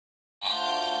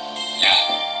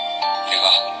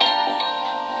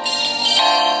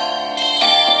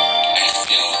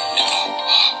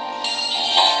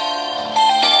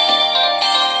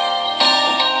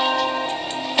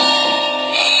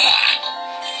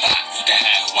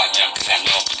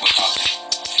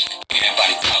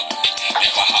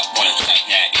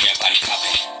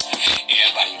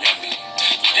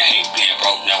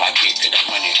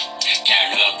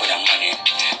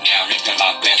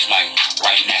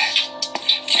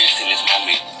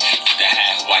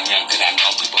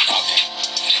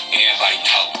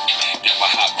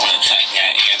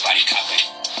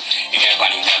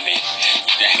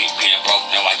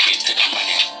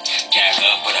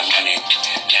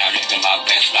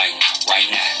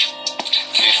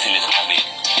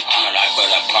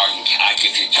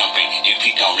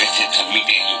listen to me,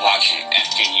 then you watching,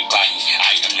 asking anybody.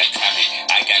 I am the talent.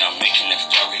 I got them making the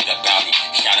stories about it.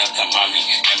 Shout out to mommy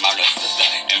and my little sister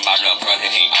and my little brother.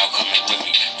 They all coming with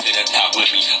me to the top with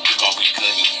me. We gon' be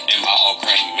goody. And my old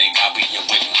granny, may God be here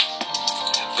with me.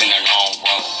 Been a long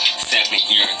road, 7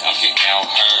 years. I'm just now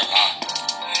heard.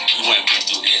 You ain't been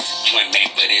through this. You ain't made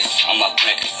for this. I'm a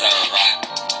black sir.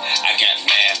 I got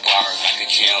mad bars like a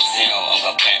jail cell of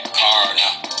a back card.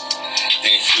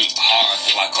 They sleep hard,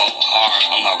 so I go hard.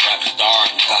 I'm a rap star,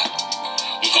 nigga.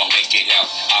 We gon' make it out.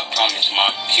 I promise, mom.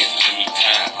 Just give me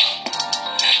time.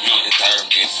 You don't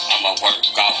deserve this. I'ma work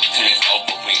off till it's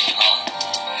over with,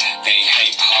 They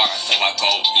hate hard, so I go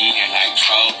in like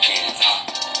Trojans,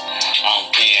 I'm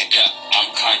fed up. I'm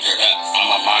conjured up. I'm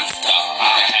a monster.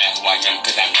 I have who I am,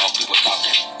 cause I know people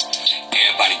talking.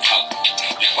 Everybody talk.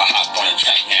 Never hop on a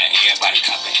track now. Everybody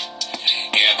copy.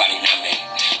 Everybody know me.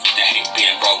 The hate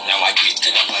being broke, now I get to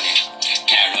the money.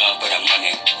 Got love for the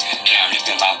money. Now I'm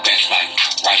living my best life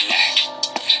right now.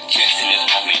 Just in this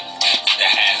moment. The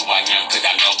have who I am, cause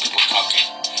I know people talking.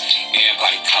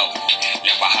 Everybody talk.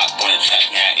 Never hop on a track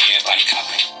now. Everybody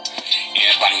copy.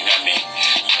 Everybody know me.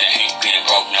 The hate being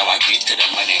broke, now I get to the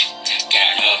money.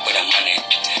 Got love for the money.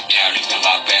 Now I'm living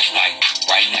my best life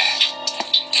right now.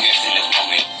 Just in this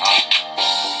moment.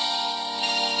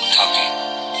 Talking.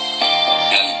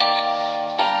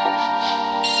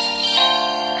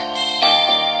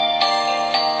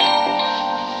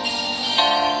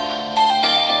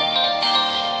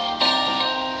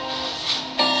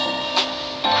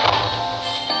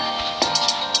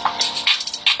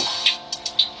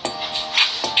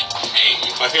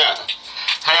 What's up?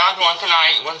 How y'all doing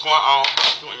tonight? What's going on?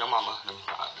 You and your mama. Let me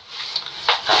stop.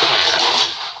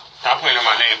 Stop playing on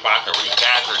my name so I can read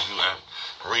faster you and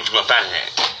read you up out of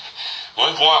that.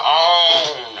 What's going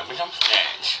on? Bitch, I'm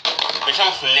snatched. Bitch,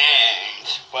 I'm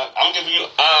snatched. But I'm giving you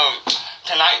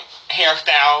tonight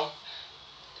hairstyle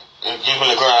and giving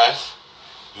the girls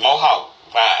Mohawk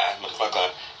vibe, motherfucker.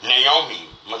 Naomi,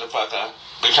 motherfucker.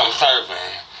 Bitch, I'm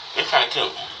serving. It's kinda cute.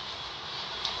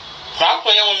 Stop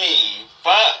playing with me.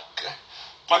 Fuck.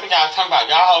 What y'all talking about?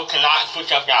 Y'all cannot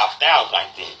switch up y'all styles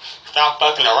like this. Stop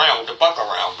fucking around with the fuck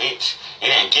around, bitch.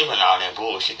 It ain't giving all that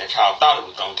bullshit that y'all thought it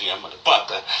was gonna give,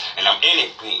 motherfucker. And I'm in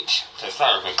it, bitch, to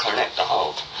serve and collect the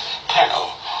whole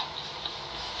panel.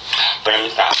 But let me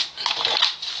stop.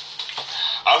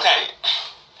 Okay.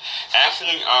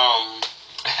 Actually,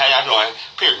 how y'all doing?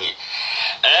 Period.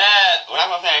 What I'm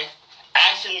gonna say?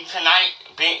 Actually, tonight,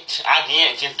 bitch, I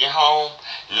did just get home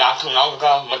not too long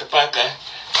ago, motherfucker.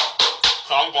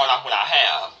 So I'm going off what I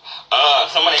have.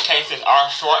 Some of the cases are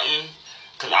shortened,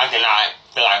 because I did not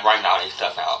feel like writing all this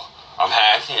stuff out. I'm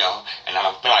high as hell, and I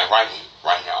don't feel like writing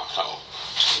right now, so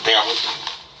bear with me.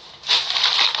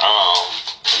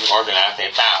 Let me organize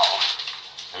that file.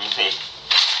 Let me see.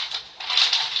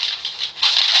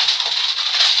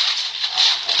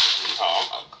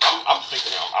 I'm sick of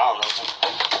them. I don't know.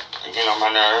 They're getting on my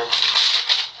nerves.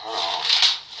 Hold on.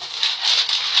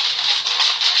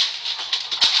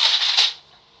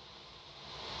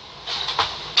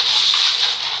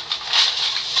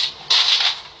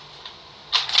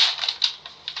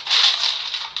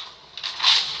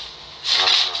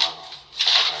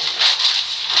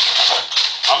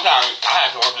 I'm sorry, I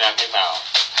had to organize this out.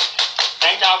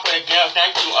 Thank y'all for the gift.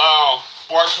 Thank you,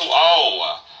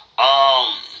 420.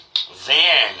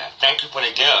 Zen, thank you for the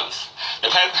gifts. The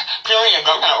period,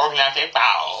 go try to organize that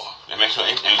file. Let me make sure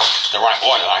it's in the right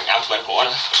order, like alphabetical order.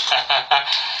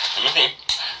 Let me see.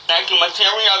 Thank you,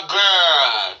 Material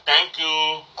Girl. Thank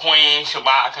you, Queen Shabbat.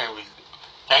 I can't read it.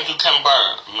 Thank you,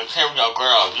 Kimber. Material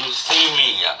Girl, you see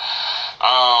me.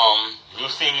 You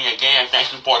see me again.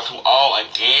 Thank you, 420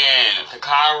 again.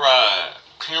 Takara,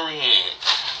 period.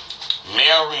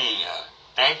 Mary,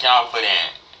 thank y'all for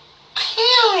that.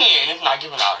 Period. It's not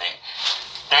giving all that.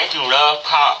 Thank you, Love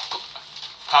Pop.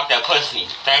 Pop that pussy.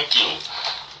 Thank you.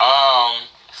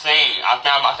 Sing. I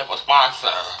found myself a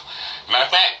sponsor. Matter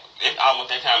of fact, it's almost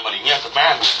that time of the year to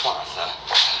find me a sponsor.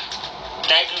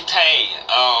 Thank you, Tay.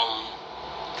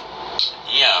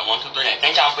 Yeah, 1, 2, 3.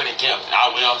 Thank y'all for the gift.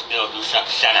 I will still do shout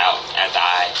outs as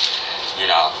I,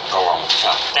 go on with the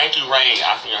show. Thank you, Ray.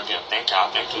 I see your gift. Thank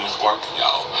y'all. Thank you, Miss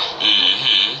Scorpio.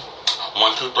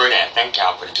 1, 2, 3. That. Thank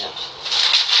y'all for the gifts.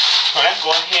 So let's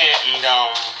go ahead and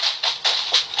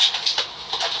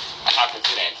hop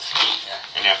into that tea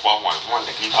and that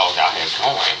 411 that these hoes out here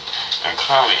going and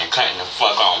coming and cutting the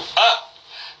fuck on up.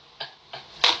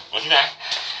 What you say?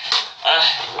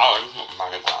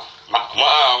 My lip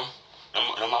gloss.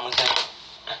 The mama said.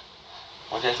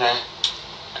 What they say?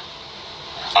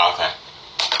 Oh, okay.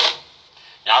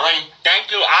 Y'all ready?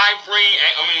 Thank you, Avery.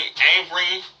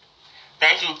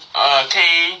 Thank you,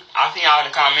 King. I'll see y'all in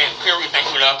the comments. Period. Thank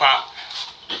you, Love Pop.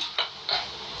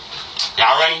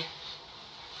 Y'all ready?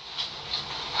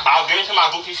 I'll get into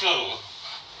my Gucci soon.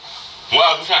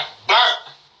 Well, Bert.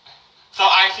 So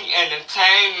I see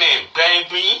entertainment,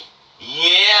 baby.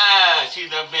 Yeah,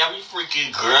 she's a very freaky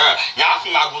girl. Y'all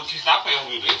see my Gucci. Stop playing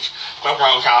with me, bitch. Quit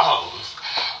wrong with y'all hoes.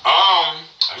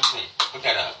 Let me see. Put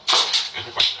that up.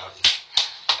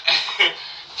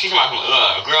 She's my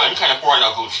girl, you can't afford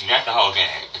no Gucci. That's the whole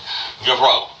game. You're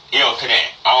broke. Ill to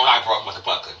that. I don't like broke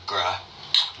motherfucker, girl.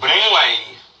 But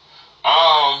anyway,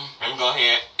 let me go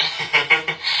ahead.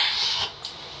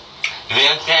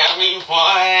 They'll tell me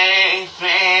voices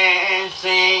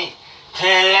say to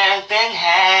let them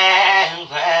have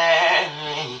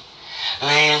me.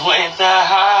 Live with the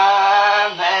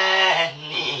harmony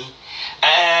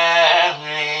of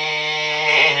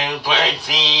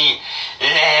liberty.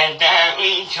 Let that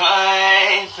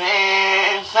rejoice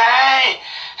inside.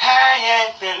 High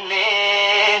at the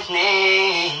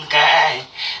listening sky.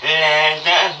 Let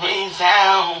that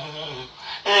resound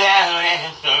loud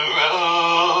as the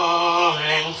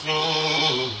rolling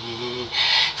sea.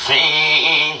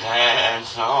 Sing a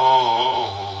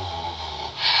song.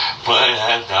 Put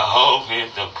us the hope in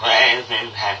the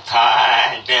present has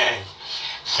taught us.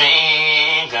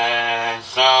 Sing a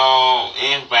song.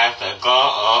 It's about to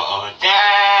go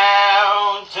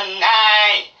down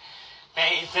tonight.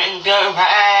 Facing the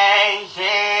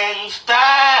rising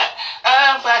star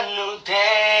of a new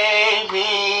day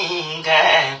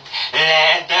begun.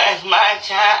 Let us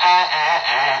march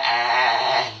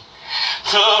on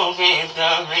to victory's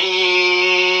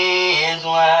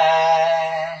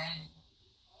won.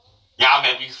 Y'all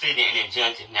may be sitting and the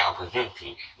judge is now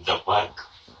presenting the book.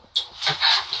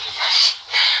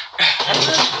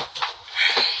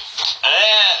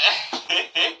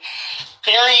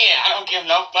 Period. I don't give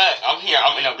no fuck. I'm here.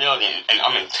 I'm in a building and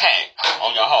I'm intact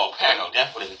on your whole panel.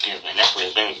 That's what it's giving. That's what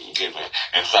it's been giving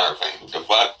and serving. The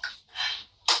fuck.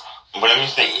 But let me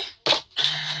see.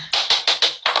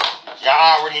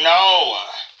 Y'all already know.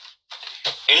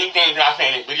 Anything that I say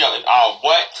in this video is all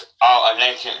what, all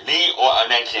allegedly or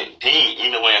alleged D.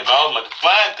 Either way it goes,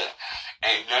 motherfucker.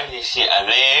 Ain't none of this shit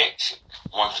alleged.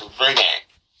 1, 2, 3 that.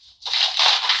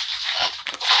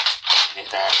 This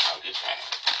time, this time.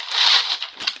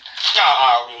 Y'all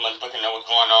already motherfucking know what's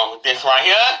going on with this right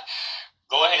here.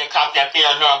 Go ahead and copy that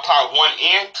video number part 1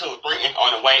 and 2. 3 is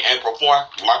on the way, April 4th.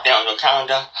 Mark that on your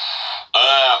calendar.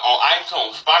 On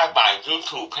iTunes, Spotify,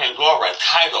 YouTube, Pandora,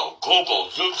 Tidal, Google,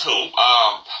 YouTube,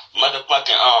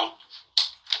 motherfucking,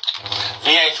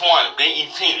 VH1,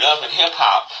 BET, Love and Hip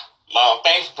Hop,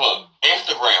 Facebook,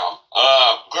 Instagram,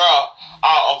 girl,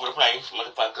 all over the place,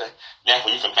 motherfucker. That's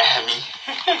where you can find me.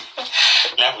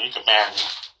 That's where you can find me.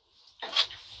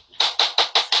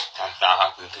 Time to start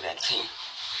hopping into that team.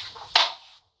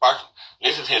 First,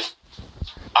 this is his,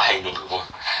 I hate new people.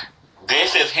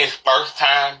 This is his first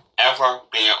time ever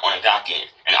being on a docket,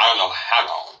 and I don't know how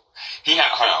long. He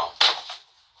had, hold on.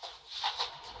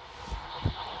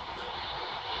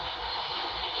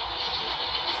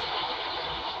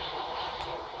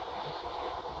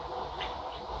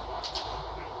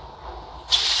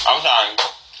 I'm sorry.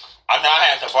 I thought I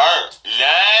had to burp.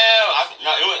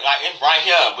 No, it was like it's right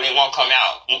here, but it won't come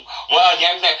out. Well,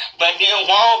 Jasmine, but it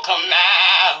won't come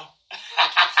out.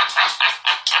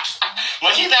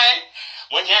 What she say?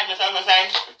 What Jasmine say?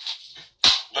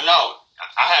 But no,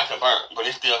 I have to burp, but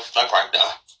it's still stuck right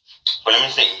there. But let me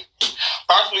see.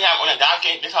 First, we have on the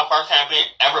docket. This is her first time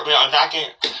ever been on the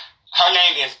docket. Her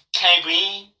name is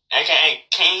KB, aka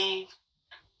King.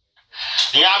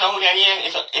 Do y'all know who that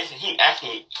is? He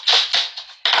actually.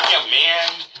 He's a man.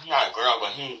 He's not a girl,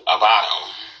 but he's a bottom.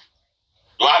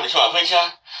 Do I have to show a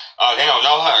picture? They don't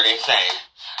know her, they say.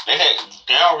 They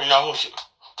don't really know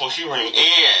who she really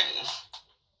is.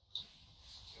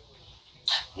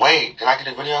 Wait, did I get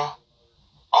the video?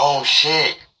 Oh,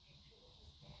 shit.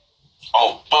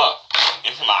 Oh, fuck.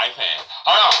 It's in my iPad.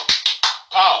 Hold on.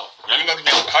 Pause. Let me go get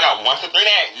that. Hold on. 1, 2, 3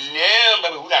 that. No,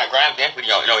 baby, we gotta grab that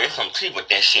video. No, it's some tea with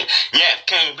that shit. Yeah,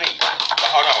 can't be. But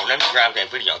hold on. Let me grab that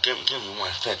video. Give me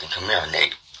 1 second to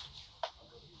marinate.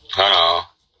 Hold on.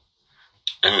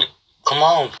 Let me. Come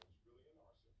on.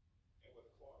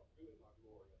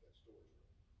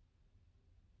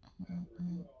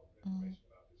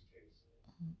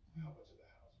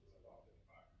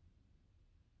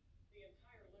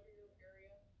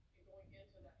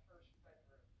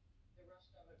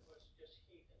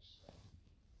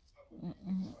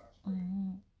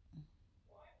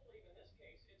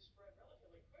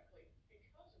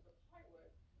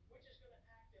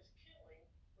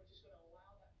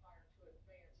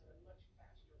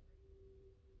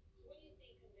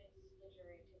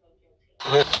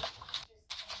 Alright,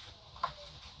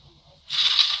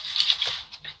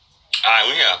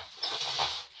 we here.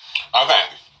 Okay.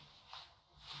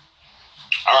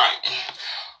 Alright.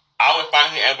 I was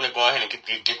finally able to go ahead and get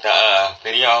the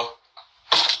video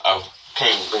of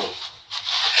King Green.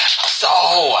 So,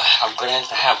 I'm glad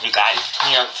to have you guys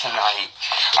here tonight.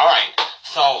 Alright,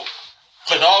 so,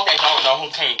 for those that don't know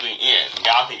who King Green is,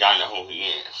 y'all think y'all know who he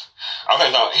is.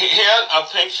 Okay, so here's a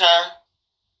picture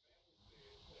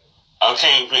of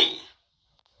King Green.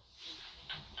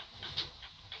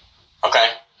 Okay,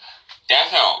 that's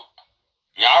him.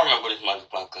 Y'all remember this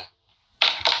motherfucker.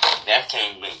 That's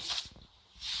King Green.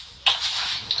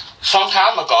 Some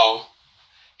time ago,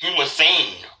 he was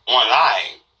seen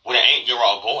online with an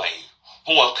 8-year-old boy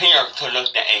who appeared to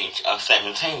look the age of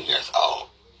 17 years old.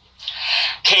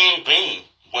 King Green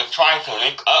was trying to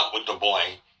link up with the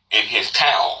boy in his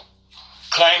town,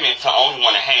 claiming to only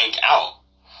want to hang out,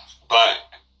 but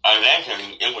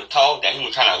allegedly it was told that he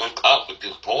was trying to link up with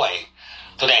this boy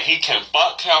so that he can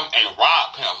fuck him and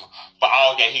rob him for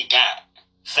all that he got,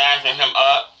 sizing him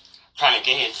up, trying to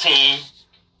get his team.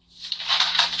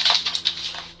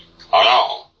 Hold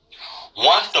on.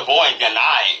 Once the boy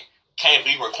denied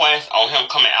KB request on him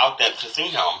coming out there to see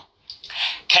him,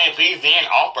 KB then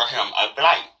offered him a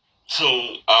flight to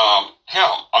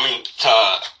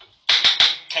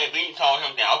KB told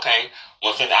him that, okay,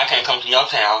 well, since I can't come to your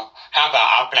town, how about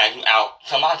I fly you out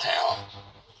to my town?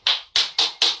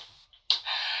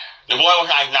 The boy was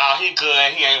like, nah, he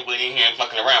good, he ain't with it, he ain't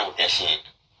fucking around with that shit.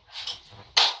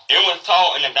 It was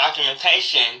told in the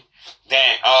documentation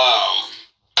that,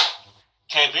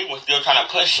 KB was still trying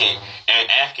to push it and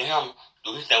asking him,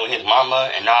 do he stay with his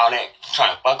mama and all that,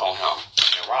 trying to fuck on him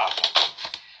and rob him.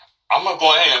 I'm going to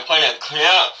go ahead and play a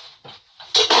clip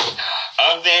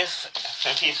of this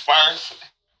since he's first.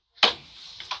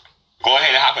 Go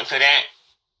ahead and hop into that.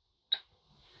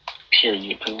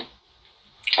 Period, Pooh.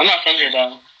 I'm not from here,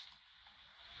 though.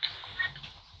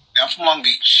 I'm from Long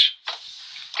Beach.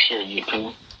 Period,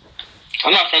 Pooh.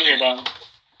 I'm not from here, though.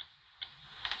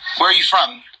 Where are you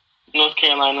from? North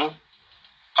Carolina.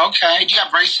 Okay. Do you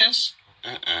have braces?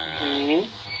 Mm-hmm.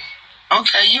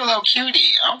 Okay, you a little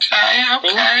cutie. Okay.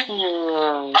 Thank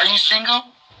you. Are you single?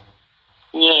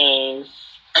 Yes.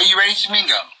 Are you ready to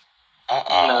mingle?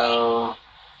 No.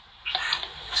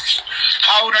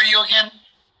 How old are you again?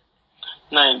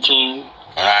 19.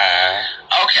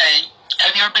 Okay.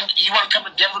 Have you ever been, you want to come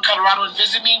to Denver, Colorado and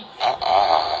visit me? No,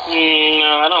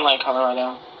 I don't like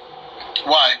Colorado.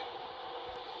 Why?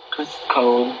 Because it's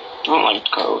cold. I don't like the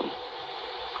cold.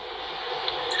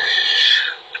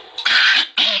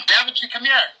 Daventry, come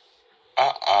here.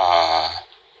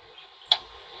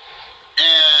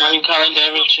 Why you calling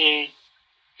Daventry?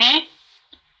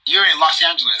 You're in Los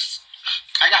Angeles.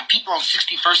 I got people on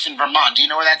 61st in Vermont. Do you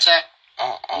know where that's at?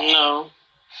 No.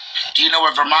 Do you know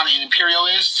where Vermont and Imperial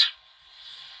is?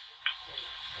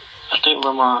 I think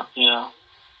Vermont, yeah.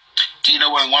 Do you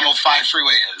know where the 105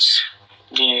 freeway is?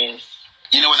 Yes.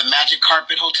 You know where the Magic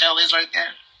Carpet Hotel is right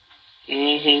there?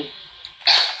 Mm-hmm.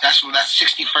 That's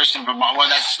 61st in Vermont. Well,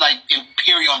 that's like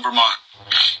Imperial in Vermont.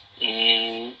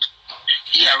 Mm.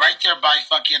 Yeah, right there by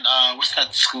fucking, what's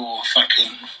that school?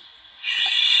 Fucking,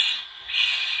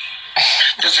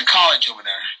 there's a college over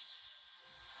there.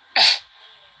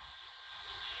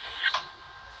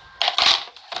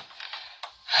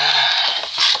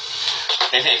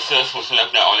 They say sis was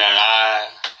up there on that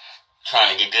line,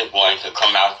 trying to get this boy to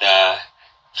come out there,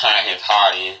 trying his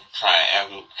hardest,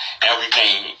 trying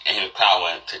everything in his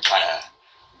power to try to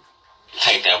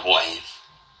take that boy's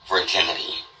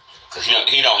virginity. Because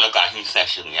he don't look like he's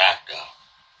sexually active.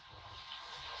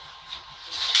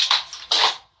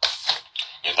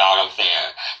 That's all I'm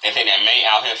saying. They say that May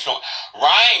out here showing,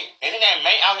 right? They say that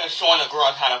May out here showing the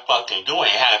girls how to fucking do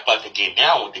it and how to fucking get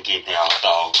down with the get down.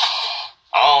 So,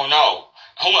 I don't know.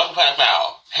 Who else is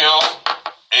pedophile? Him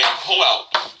and who else?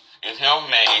 It's him,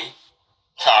 May,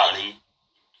 Charlie.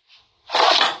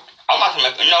 I'm about to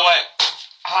make, you know what?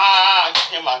 I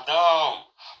just hit my thumb.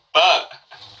 But,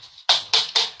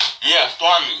 yeah,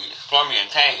 Stormy and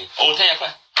Tay. Oh, Tay,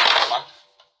 what?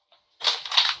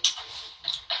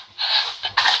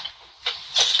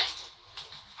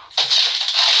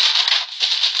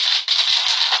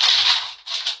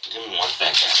 Give me 1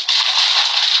 second.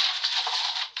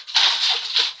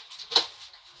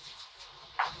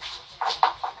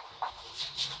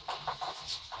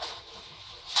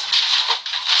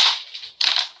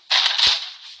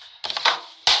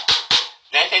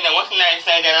 They say that, what's the name,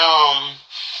 say that,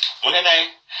 what did they,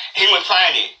 he was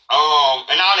trying it,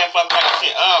 and all that fuck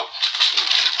shit up.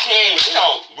 King, he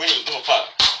don't really give a fuck.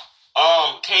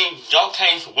 Your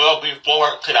case will be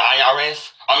forwarded to the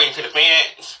IRS. I mean, to the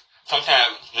feds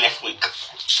sometime next week.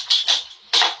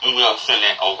 We will send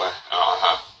that over.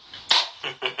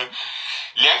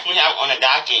 Next, we have on the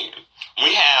docket,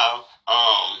 we have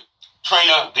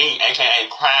Trainer B, aka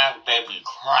Cry Baby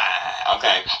Cry.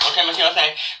 Okay, Michelle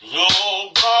say, you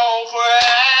gon' cry,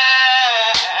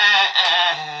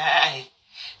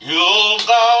 you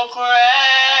gon'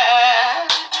 cry,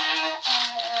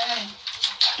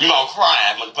 you gon'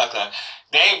 cry, motherfucker.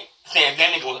 They said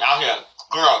that nigga was out here,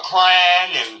 girl,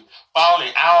 crying and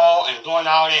falling out and doing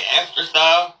all that extra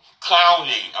stuff.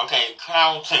 Clowning, okay,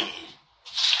 clowning.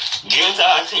 Get into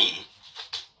her team.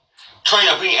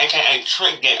 Trainer B, aka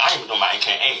Trick Daddy. I don't even know my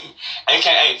aka.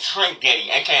 Aka Trick Daddy,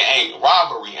 aka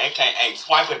Robbery, aka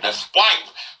Swiper the Swipe,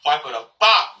 Swiper the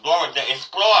Fuck, Dora the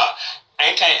Explorer,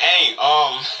 aka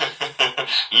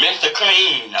Mr.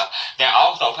 Clean, that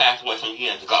also passed away some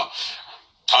years ago.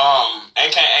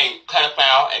 AKA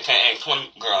pedophile, AKA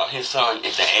 20 girl. His son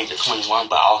is the age of 21,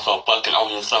 but also fucking on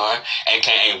his son.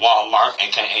 AKA Walmart,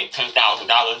 AKA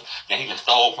 $10,000 that he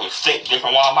stole from 6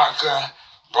 different Walmart girl.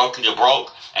 Broke to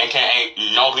broke, AKA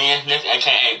no business,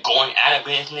 AKA going out of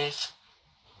business.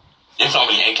 There's so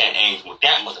many AKAs with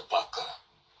that motherfucker.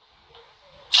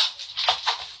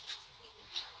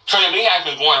 Trinity B has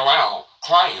been going around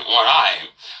crying online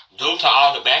due to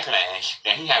all the backlash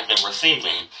that he has been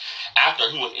receiving after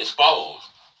he was exposed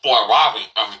for robbing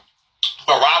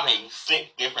 6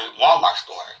 different Walmart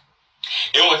stores.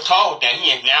 It was told that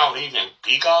he is now leaving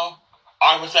Pico.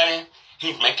 All of a sudden,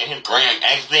 he's making his grand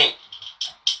exit.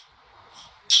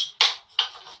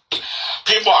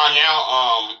 People are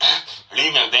now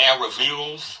leaving bad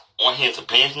reviews on his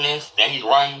business that he's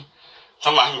running.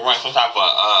 Somebody who runs some type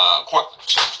of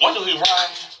what do he run?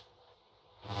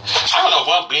 I don't know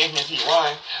what business he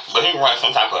runs, but he runs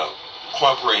some type of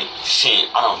corporate shit.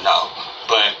 I don't know,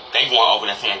 but they going over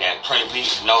there saying that Trainer B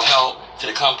is no help to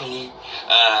the company.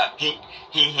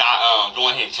 He's not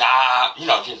doing his job. You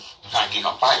know, just trying to get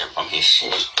him fired from his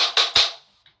shit.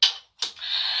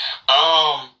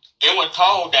 It was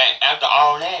told that after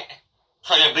all that,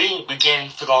 Trainer B began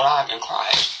to go live and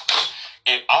cry.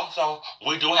 And also,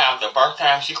 we do have the first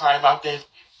time she cried about this,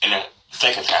 and the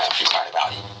second time she cried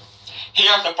about it.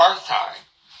 Here's the first time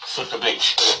Sister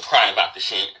Bitch cried about the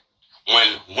shit.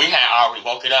 When we had already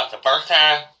woke it up the first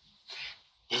time,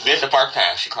 this is the first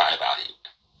time she cried about it.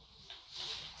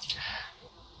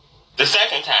 The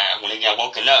second time, when it got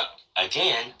woken up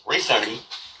again, recently,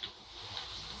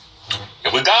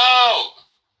 here we go.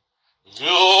 You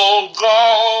gon'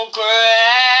 cry.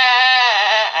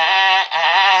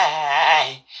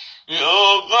 You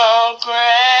gon'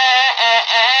 cry.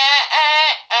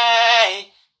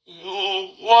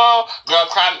 You won't. Girl,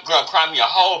 cry me a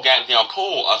whole goddamn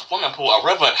pool, a swimming pool, a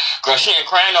river. Girl, she ain't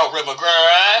crying no river,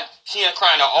 girl. She ain't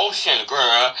crying no ocean,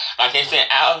 girl. Like they said,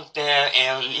 out there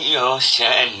in the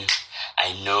ocean,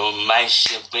 I know my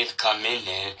ship is coming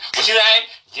in. What you say?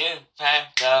 Just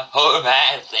past the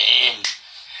horizon.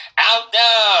 Out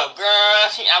there, girl.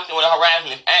 She out there where the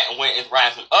horizon is at and where it's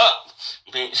rising up,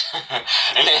 bitch.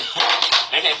 And then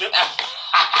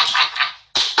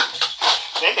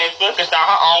they said sister start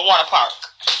her own water park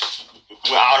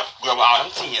with all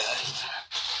them tears.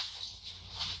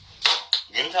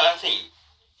 Get into her team.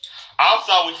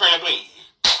 Also, with Trainer B,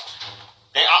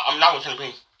 I'm not with Trainer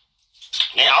B.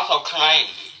 They also claim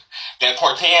that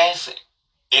Cortez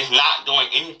is not doing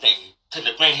anything to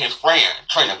defend his friend,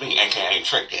 Trainer B, aka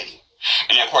Trick Daddy.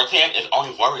 And that Cortez is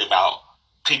only worried about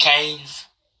PKs.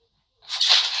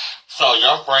 So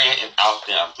your friend is out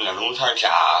there gonna lose her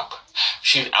job.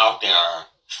 She's out there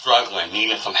struggling,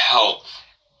 needing some help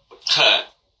from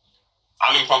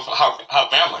her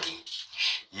family.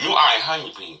 You are a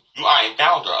honeybee. You are a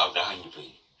founder of the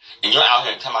honeybee. And you're out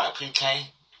here talking about a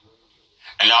PK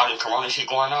and all this corona shit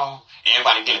going on.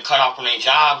 Everybody getting cut off from their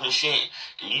jobs and shit.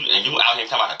 And you out here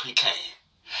talking about a PK.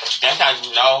 That's how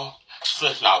you know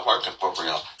Sis not working for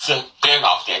real. Sis been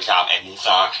off that job at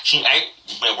Nissan. She ain't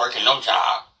been working no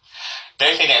job.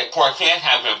 They say that Cortez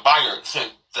has been fired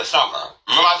since the summer.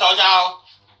 Remember I told y'all?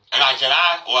 In like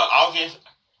July or August?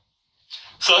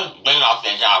 Sis been off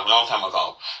that job a long time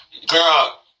ago.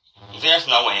 Girl, there's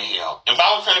no way in hell. If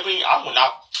I was trying to be, I would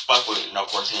not fuck with no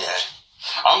Cortez.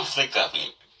 I'm sick of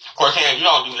it. Cortez, you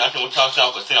don't do nothing with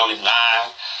yourself but sit on this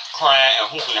live, crying and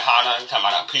hooping and hollering, talking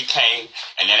about a PK,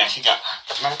 and then she got,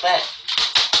 matter of fact,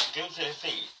 give it to the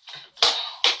scene.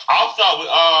 Also,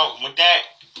 with that,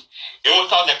 it was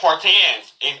told that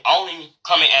Cortez is only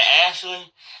coming at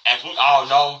Ashley. As we all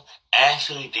know,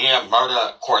 Ashley did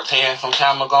murder Cortez some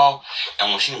time ago,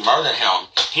 and when she murdered him,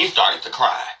 he started to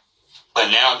cry. But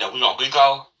now that we on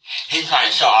Bigo, He's trying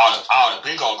to show all the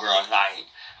big old girls, like,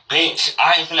 bitch,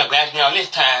 I ain't finna back down this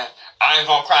time. I ain't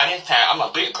gonna cry this time. I'm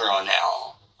a big girl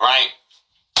now, right?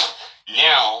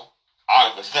 Now,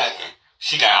 all of a sudden,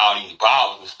 she got all these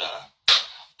balls and stuff.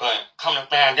 But come to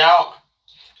find out,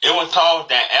 it was told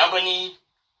that Ebony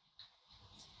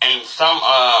and some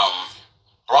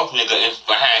broke nigga is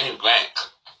behind his back.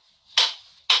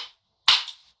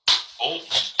 Oh,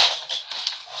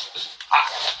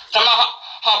 somehow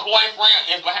her boyfriend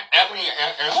is behind Ebony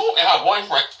and who is her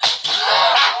boyfriend?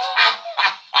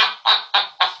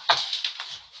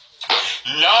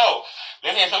 No,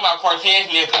 they said something about Cortez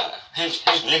nigga. His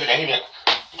nigga that he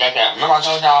got that. Remember I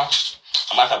told y'all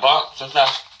about the bumps and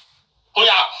stuff? Who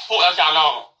else y'all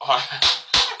know?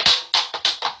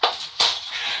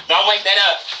 Don't wake that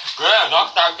up. Girl, don't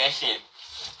start that shit.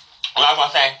 What I was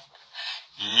gonna say?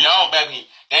 No, baby.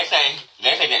 They say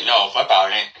that no, fuck all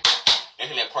that. They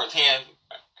say that Cortez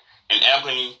and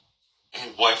Ebony and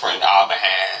his boyfriend are all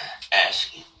behind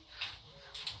Ashley.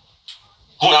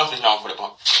 Who else is known for the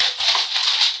bump?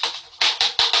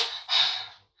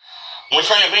 When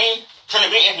Trinity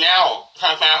is now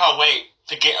trying to find her way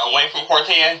to get away from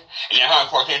Cortez, and then her and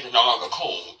Cortez is no longer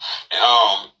cool.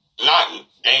 Not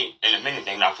they in a minute.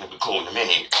 They not gonna be cool in a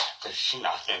minute because she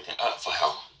not standing up for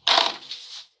him.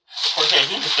 Cortez,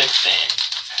 you can fix that.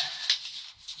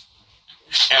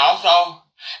 And also,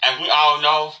 as we all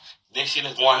know, this shit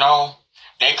is going on.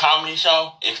 Their comedy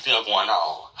show is still going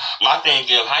on. My thing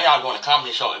is, how y'all doing a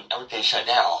comedy show and everything shut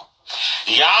down?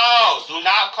 Y'all, do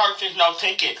not purchase no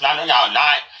tickets. I know y'all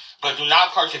not, but do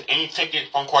not purchase any tickets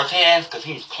from Cortez because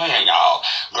he's playing y'all.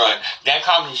 Girl, that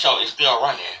comedy show is still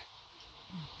running.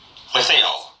 For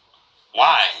sale.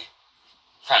 Why?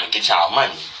 Trying to get y'all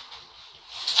money.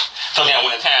 So then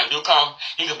when the time do come,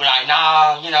 he could be like,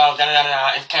 nah, you know,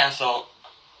 it's canceled.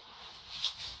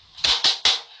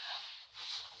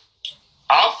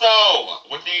 Also,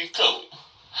 with these two,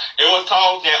 it was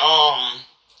told that,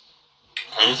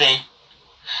 let me see,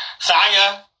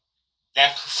 Saya,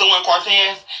 that's suing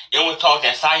Cortez, it was told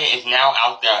that Saya is now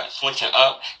out there switching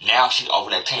up. Now she's over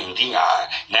there Team Dion.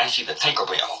 Now she's a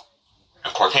Tinkerbell.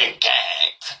 And Cortez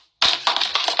gagged.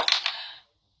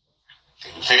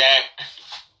 Can you see that?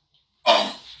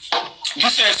 You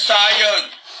said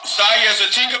Saya's a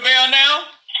Tinkerbell now?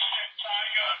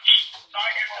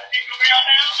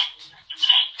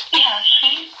 Yeah,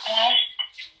 she's a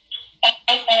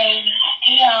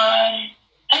Dion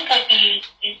Tinkerbell,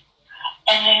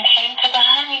 and then came to the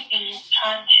honeybees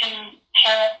trying to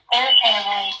tear up their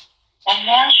family, and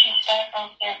now she's back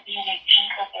over there being a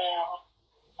Tinkerbell.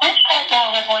 Which part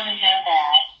y'all would want to know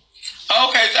that?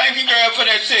 Okay, thank you, girl, for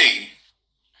that tea.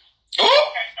 Ooh.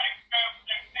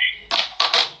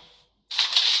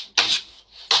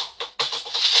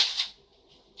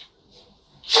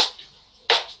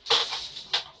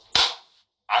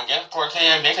 I guess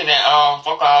Cortez, they said that,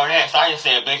 fuck all that. Saya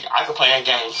said, bitch, I could play that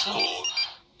game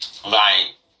too.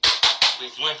 Like,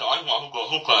 bitch, you ain't the only one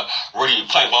who could really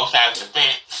play both sides of the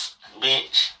fence,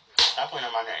 bitch. Stop playing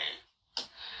on my game.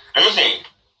 Let me see.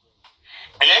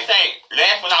 And they say,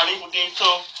 last but not least with these two,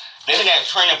 they say that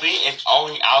Trina B is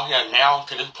only out here now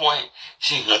to this point.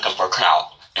 She's looking for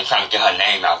clout and trying to get her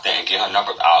name out there and get her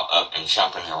numbers all up and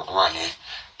jumping and running.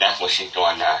 That's what she's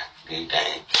doing now these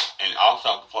days. And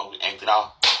also, before we exit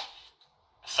off,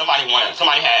 somebody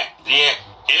had did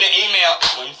in the email.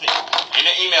 Let me see. In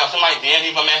the email, somebody did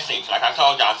leave a message. Like I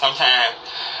told y'all, sometimes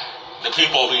the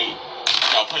people be,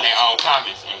 putting their own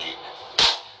comments in it.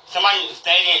 Somebody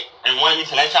stated and wanted me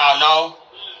to let y'all know,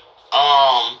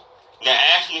 that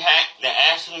Ashley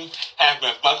has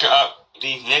been fucking up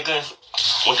these niggas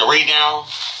with the read down.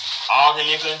 All the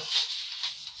niggas.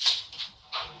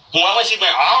 Whoever she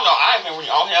been, I don't know, I ain't been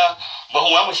really on here, but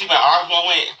whoever she been arguing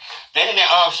with, they think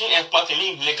that she is fucking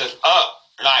these niggas up.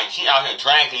 Like, she out here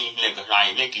dragging these niggas,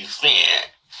 like Nikki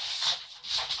said.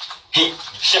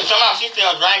 Somehow she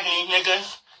still dragging these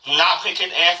niggas. Do not pick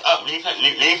his ass up, leave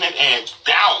his ass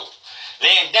down.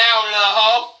 Lay it down, little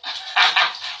hoe.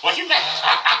 What you say?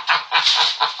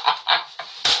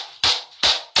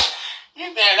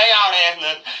 You said lay all the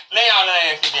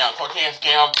ass down. Cortez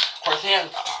scam. Cortez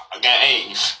got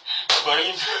AIDS. But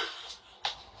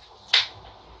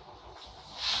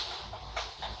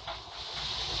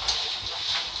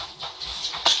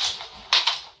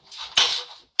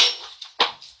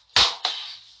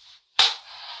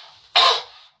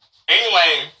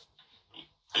anyway,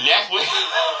 next week.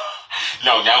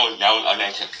 No, that was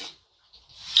allegedly.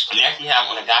 Next we have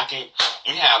on the docket,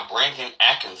 we have Brandon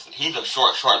Atkinson. He's a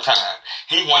short time.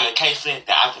 He's one of the cases that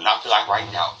I do not feel like right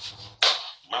now.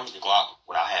 Let me go out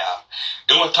what I have.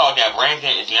 It was told that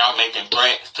Brandon is now making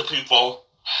threats to people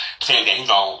saying that he's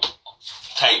gonna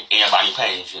take everybody's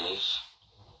pages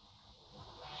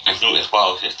and do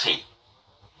expose his teeth.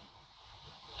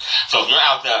 So if you're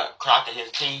out there clocking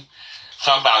his teeth,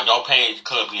 something about your page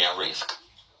could be at risk.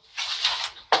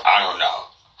 I don't know.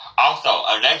 Also,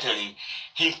 allegedly,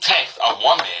 he texted a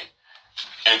woman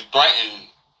and threatened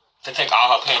to take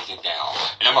all her pages down.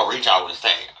 And I'm gonna read y'all what it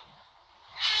said.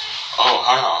 Oh,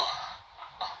 hold on.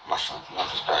 My son's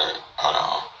not disturbed. Hold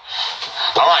on.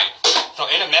 Alright, so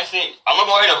in the message, I'm gonna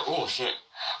go ahead and,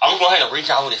 I'm gonna go ahead and read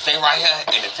y'all what it say right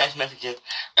here in the text messages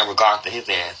in regards to his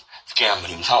ass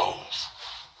scamming these hoes.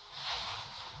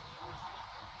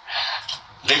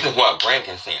 This is what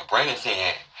Brandon said. Brandon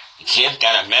said, just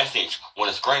got a message with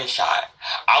a screenshot.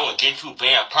 I will get you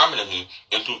banned permanently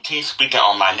if you keep speaking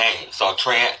on my name, so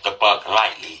tread the fuck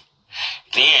lightly.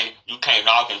 Then you can't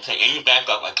log into any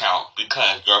backup account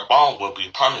because your phone will be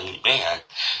permanently banned.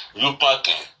 You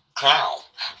fucking clown.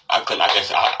 I did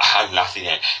not see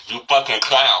that. You fucking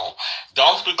clown.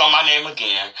 Don't speak on my name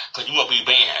again, because you will be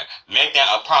banned. Make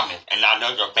that a promise, and I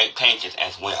know your fake pages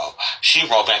as well. She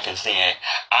wrote back and said,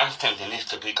 I'm sending this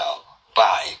to Pico.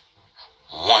 Bye.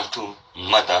 1, 2,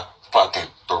 motherfucking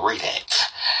 3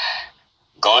 that.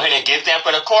 Go ahead and get that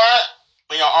for the court,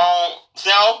 for your own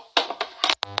self.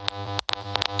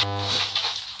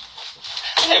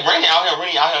 Hey, Brandon out here,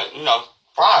 really out here,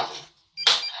 frothing.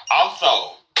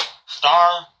 Also,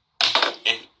 Star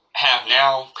have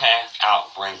now passed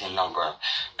out Brandon's number,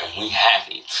 and we have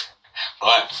it.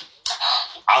 But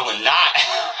I would not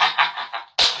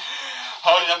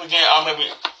hold it up again.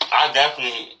 I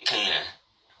definitely can.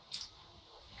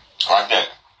 Right there.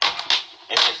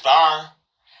 If the Star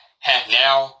has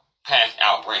now passed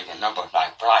out Brandon's number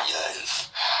like flyers.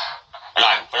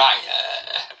 Like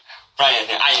flyers. Flyers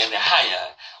and irons and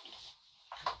higher.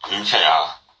 Let me tell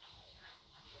y'all.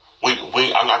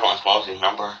 I'm not gonna expose his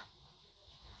number.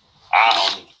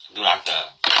 I only do like the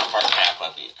first half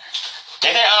of it.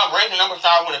 They say Brandon's number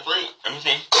started with a 3. Let me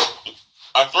see.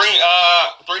 A 3,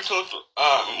 3, 2,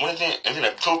 what is it? Is it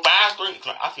a 2, 5,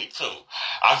 3? I see 2.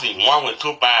 I see 1 with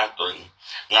 2, 5, 3.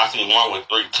 And I see 1 with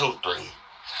 3, 2, 3.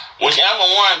 Whichever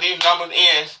one of these numbers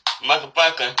is,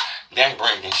 motherfucker, that's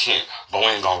Brandon shit. But we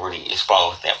ain't gonna really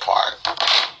expose that part.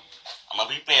 I'm gonna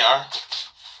be fair.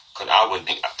 Cause I would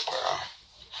think, well,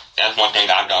 that's one thing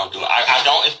that I don't do. I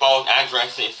don't expose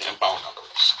addresses and phone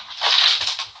numbers.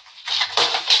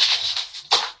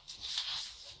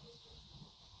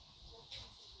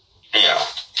 Yeah.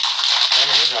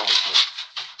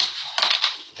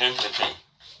 Then to the thing.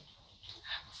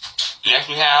 Next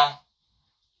we have,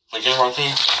 for General T, I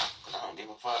don't give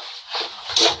a fuck.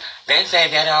 They say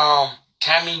that,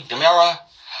 Cammy Demera,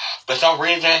 for some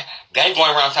reason, they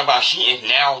going around talking about she is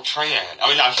now trans. I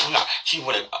mean, no, she's not. She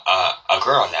with a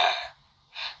girl now.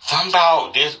 Something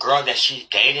about this girl that she's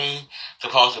dating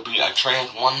supposed to be a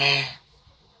trans woman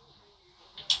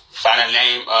by the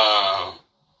name of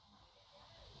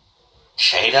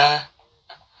Shada.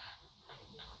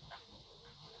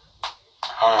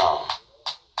 Hold on.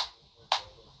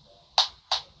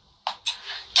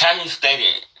 Tammy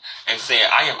stated and said,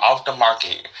 I am off the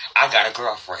market. I got a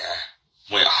girlfriend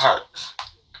with hearts.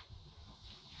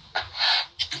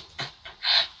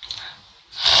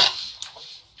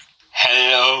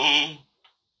 Hello,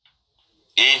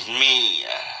 it's me.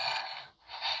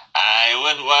 I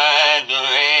was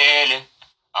wondering.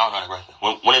 I don't know the rest.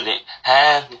 What is it?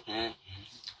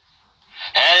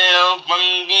 Hello from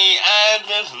the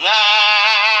other side.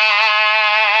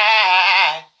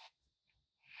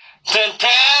 To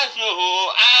tell you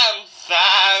I'm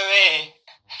sorry.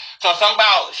 So something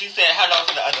about, she said hello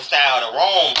to the other side of the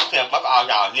room. She said, fuck all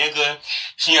y'all niggas.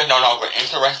 She is no longer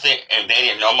interested in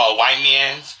dating no more white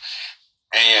men.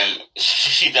 And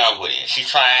she done with it. She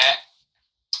tried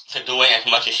to do it as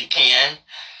much as she can.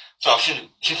 So she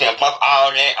said, fuck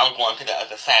all that. I'm going to the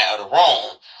other side of the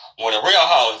room where the real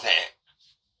hoes at.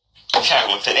 She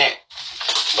went to that.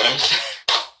 But let me see.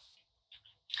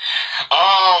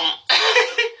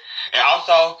 And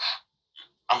also,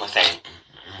 I'm going to say,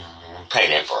 pay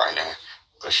that for right now.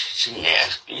 Because she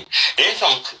nasty. It's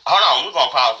some, hold on, we're going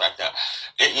to pause right there.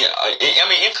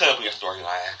 It could be a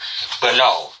storyline. But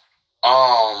no.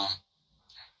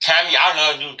 Tammy, I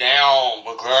love you down,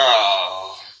 but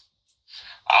girl,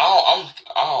 I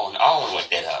don't want to wake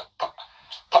that up.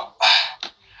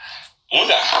 We're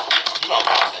gonna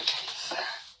pause that case.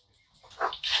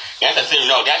 That's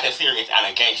a serious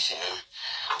allegation.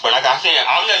 But like I said,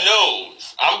 I'm the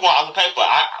news. I'm going off the paper.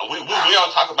 We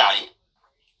don't talk about it.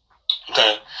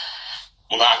 Okay.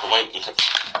 We're gonna have to wait until.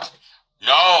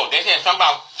 No, they said something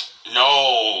about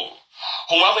no.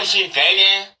 Whoever she's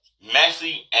dating,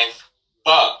 messy as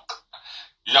fuck.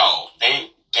 No,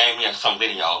 they gave me some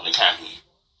video to Cammy.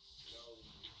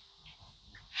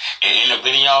 And in the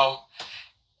video,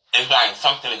 it's like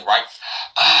something is right.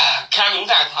 Cammy, we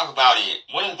gotta talk about it.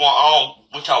 What is going on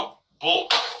with your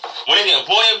book? What is it?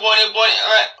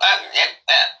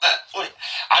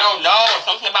 I don't know.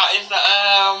 Something about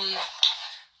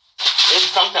it's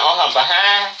something on her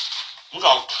behind. We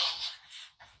gonna.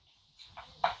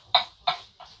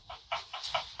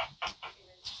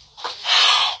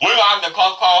 We're gonna have to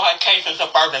postpone her case until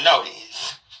further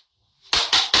notice.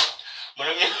 But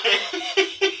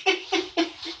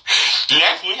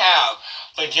next we have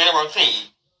for General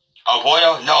T. A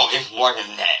royal? No, it's more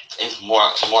than that. It's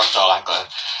more so like a.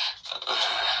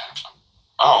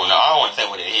 I don't know. I don't want to say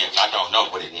what it is. I don't know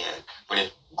what it is, but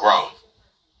it's gross.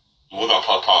 We're gonna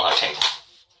postpone her case.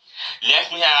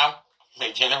 Next we have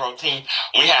the General T.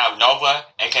 We have Nova,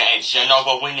 aka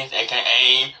Genova Witness,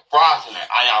 aka Fraudulent,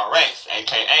 IRS,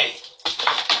 aka.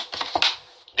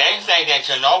 They say that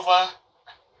Genova,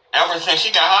 ever since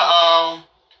she got her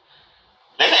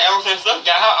they say ever since Look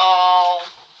got her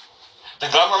the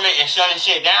government is shutting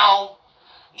shit down.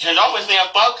 Genova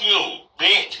said, "Fuck you,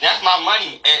 bitch. That's my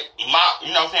money and my,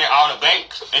 you know what I'm saying, all the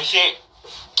banks and shit.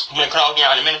 We're gonna close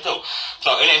down in a minute too.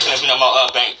 So it ain't gonna be no more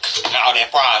banks and all that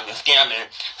fraud and scamming.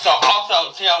 So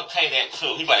also tell Tay that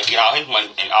too. He better get all his money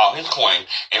and all his coin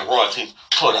and royalties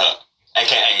put up.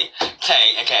 AKA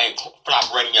Tay, AKA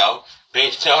Flop Radio.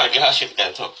 Bitch, tell her to get her shit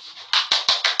together too."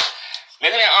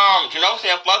 Then Genova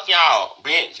said, "Fuck y'all,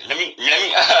 bitch. Let me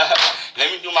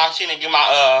do my shit and get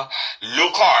my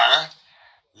new car."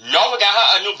 Nova got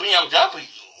her a new BMW.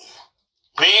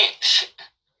 Bitch.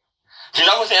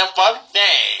 Genova said, "Fuck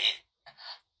that."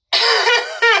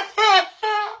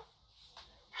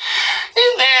 He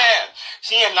said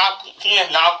she is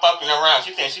not fucking around.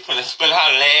 She said she's gonna spend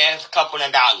her last couple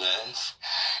of dollars.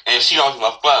 And she don't give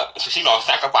a fuck. So she gonna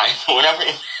sacrifice whatever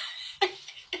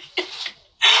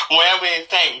it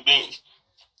takes, bitch,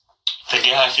 to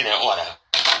get her shit in order.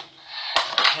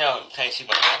 Hell, she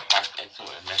better sacrifice into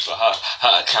it. And that's what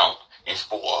her account is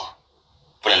for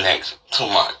the next 2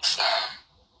 months.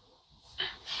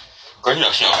 Girl, you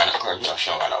know she don't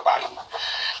got nobody.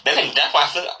 They think that's why.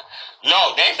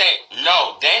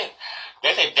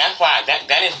 They say that's why.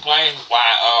 That explains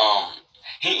why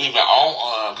he even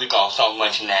owned Rico so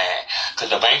much now. Cause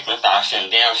the bank will start shutting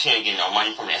down. She ain't getting no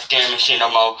money from that scamming shit no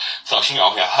more. So she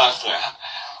on here hustling.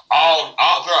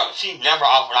 Girl, she never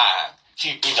offline.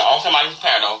 She either on somebody's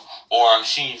panel or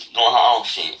she's doing her own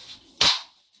shit.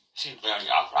 She's barely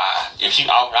offline. If she's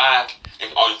offline,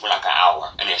 it's only for like an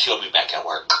hour, and then she'll be back at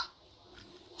work.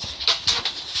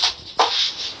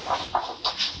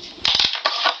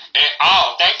 And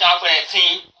thank y'all for that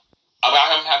tea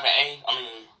about him having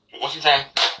what you say?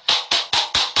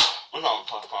 We're gonna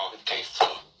postpone his case too.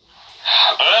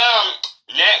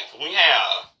 Next we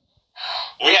have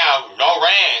No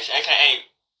Rash, aka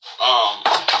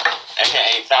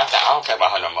Southside. I don't care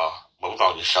about her no more, but we're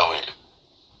gonna just show it.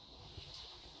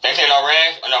 They say No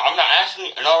Rash. No, I'm not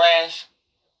actually No Rash.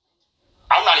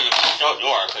 I'm not even gonna show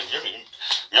yours because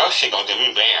your shit gonna get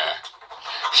me banned.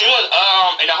 She was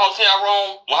in the hotel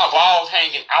room with her balls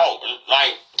hanging out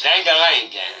like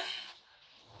dang-a-lang-gang.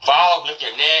 Balls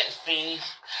looking nasty.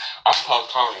 I'm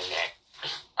postponing that.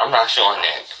 I'm not showing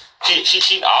that.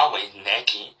 She's always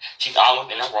naked. She's always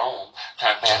in the room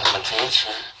trying to pass some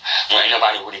attention. There ain't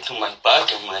nobody really too much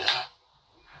fucking with her.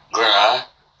 Girl.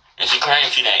 And she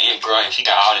claims she that it girl and she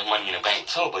got all this money in the bank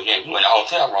too, but yeah, you in the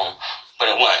hotel room. But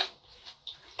in what?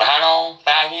 For how long?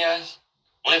 5 years?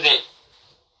 What is it?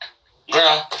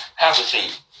 Girl, have a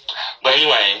seat. But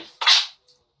anyway,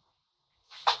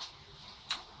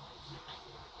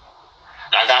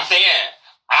 like I said,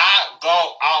 I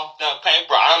go off the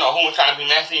paper. I don't know who was trying to be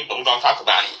messy, but we're gonna talk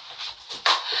about it.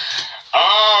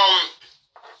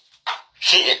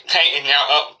 Tay is now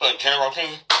up for General T.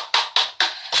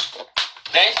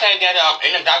 They say that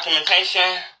in the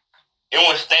documentation, it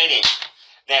was stated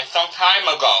that some time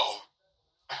ago.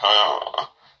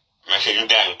 Make sure you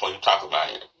got it before you talk about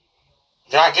it.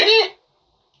 Did I get it?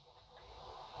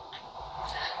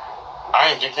 I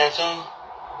didn't get that too.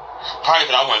 Probably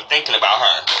because I wasn't thinking about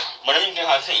her. But let me get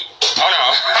her tea. Hold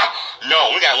on.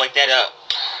 No, we gotta wake that up.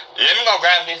 Let me go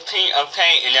grab this tea of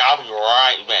Tay and then I'll be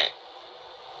right back.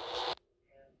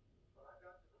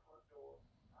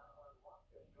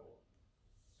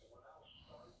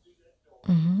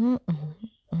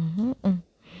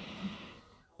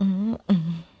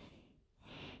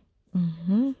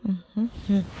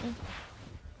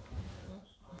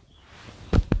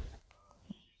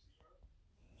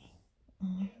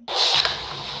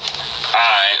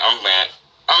 Alright, I'm back.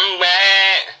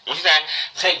 said,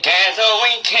 take gas so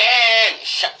we can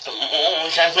shut the moon,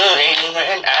 shut the rain,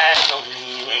 and I don't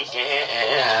even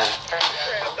care.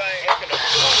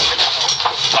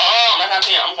 Oh, that's not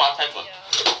it. I'm going to take it.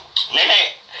 Then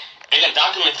in the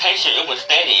documentation, it was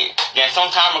stated that some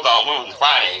time ago, when it was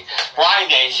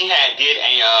Friday, she had did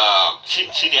a,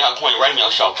 she did her Queen radio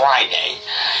show Friday.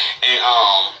 And,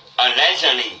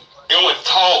 allegedly, it was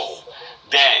told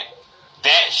that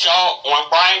show on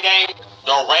Friday,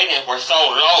 the ratings were so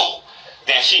low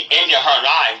that she ended her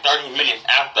live 30 minutes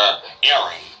after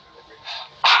airing.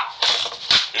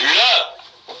 Look,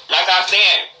 like I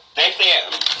said, they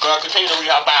said, girl, continue to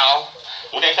read her bio.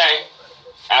 What they say?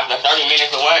 After 30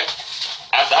 minutes or what?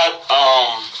 After her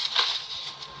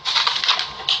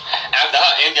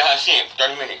ended her shit,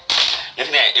 30 minutes.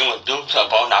 Listen that, it was due to a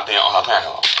Bo not being on her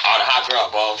panel. All the hot girl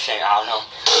Bo shit, I don't know.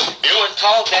 It was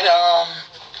told that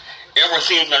it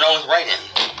received the lowest rating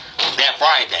that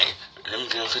Friday. Let me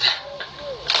get into that.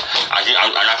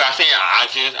 Like I said, I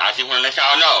just want to let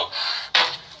y'all know.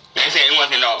 They said it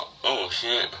wasn't no, oh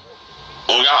shit.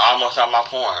 Oh, y'all almost saw my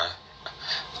porn.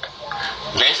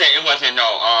 They said it wasn't no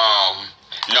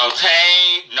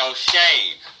Tay, no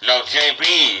Shay, no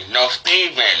JB, no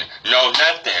Steven, no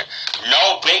nothing.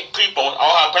 No big people on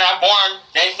her platform.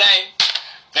 They say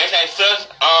sis,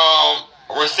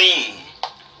 received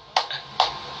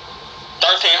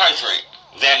 1,300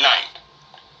 that night.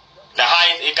 The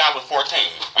highest it got was 15.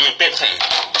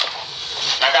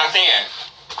 Like I said,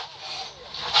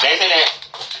 they say that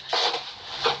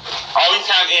only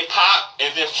time it pop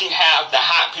is if she have the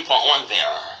hot people on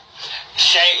there.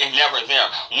 Shay is never there.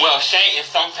 Well, Shay is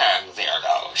sometimes there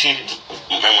though.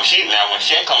 When Shay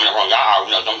coming around, y'all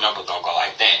already know them numbers gonna go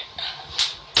like that.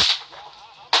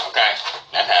 Okay,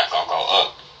 that's how it's gonna go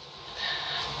up.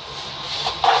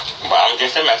 But I'm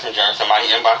just a messenger. Somebody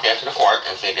inboxed that to the court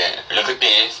and said that, look at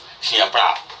this, she a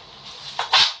prop.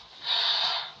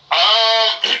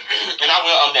 And I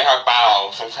will update her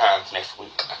file sometimes next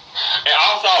week. And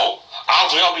also, I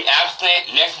will be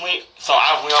absent next week, so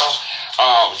I will,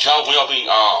 Joe will be,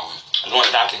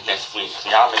 doing Dockets next week. So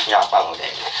y'all make sure y'all follow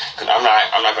that. Cause I'm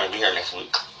not gonna be here next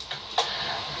week.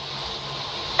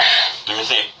 Let me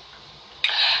see.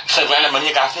 Savannah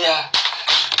Maria Garcia,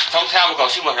 some time ago,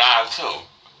 she was live too.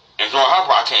 And during her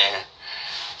broadcast,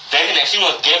 they said that she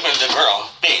was giving the girl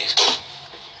fish.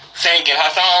 Singing her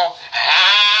song,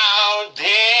 how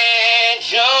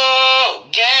did you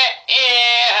get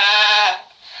here?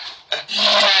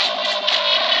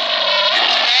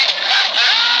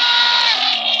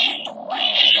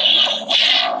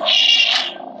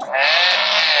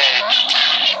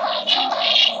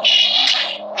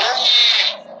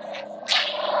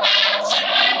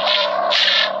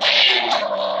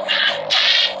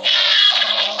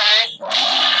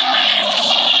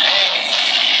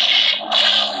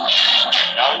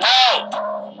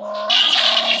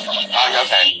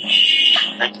 Okay.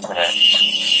 Thank you for that.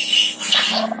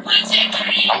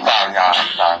 I'm sorry, y'all. I'm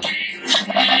sorry.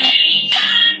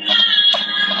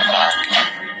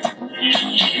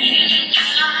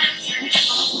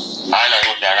 I know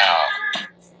you that out.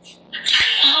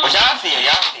 But y'all see it.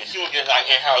 She was just like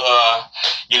in her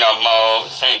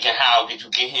mode, saying, how did you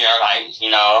get here? Like,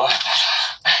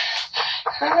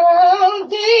 how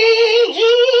did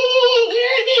you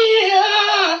get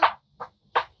here?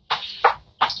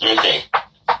 Let me see.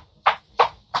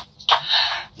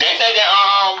 They say that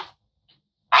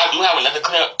I do have another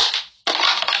clip.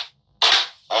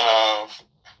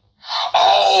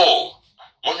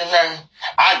 What's his name?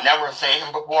 I've never seen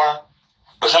him before,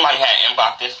 but somebody had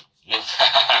inboxed this.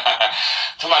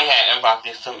 Somebody had inboxed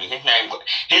this to me. His name,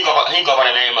 he go by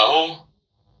the name of who?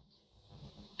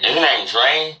 His name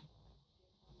Dre?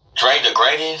 Dre the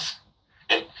Greatest?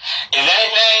 Is that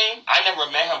his name? I never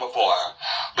met him before.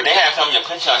 But they had some of the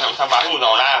picture of him, somebody who was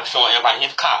on live showing everybody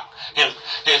his cock. His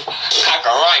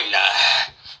cockarina.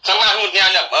 Somebody who was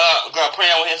down there, girl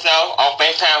playing with himself on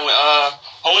FaceTime with,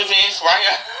 who is this right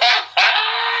here?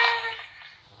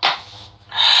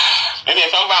 And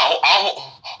then somebody,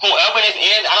 whoever this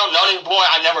is, I don't know this boy,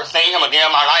 I never seen him a day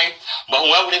in my life, but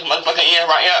whoever this motherfucker is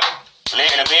right here,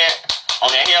 laying in the bed,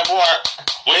 on that headboard,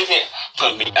 what is it?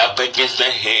 Put me up against the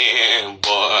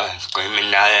headboard,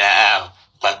 screaming out loud,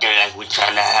 fucking like we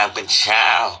trying to have a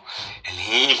child. And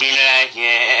he be like,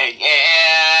 yeah,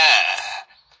 yeah.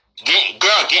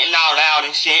 Girl getting all loud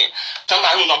and shit.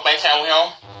 Somebody who's gonna FaceTime with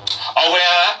him. Over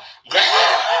there, girl.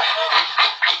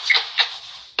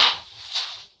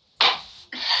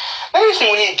 Let me see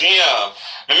what he give.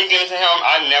 Let me get into him.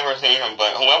 I never seen him,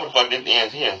 but whoever the fuck this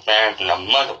is, he is fast than a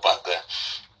motherfucker.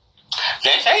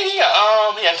 They say he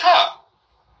a top.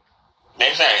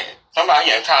 They say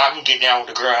Somebody at time he get down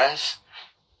with the girls.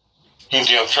 He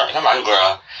give somebody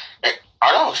girl.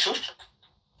 Are those shoes?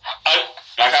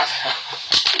 Like I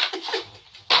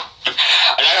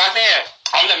said,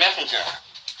 I'm the messenger.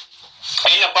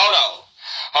 In the photo,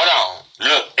 hold on.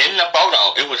 Look, in the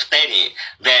photo, it was stated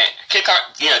that kick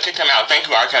him out. Thank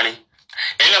you, R. Kelly.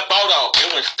 In the photo,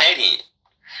 it was stated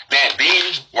that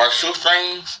these were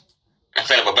shoestrings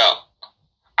instead of a belt.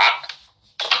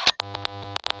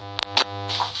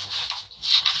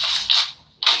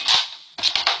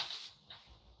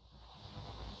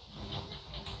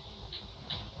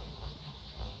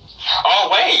 Oh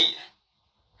wait.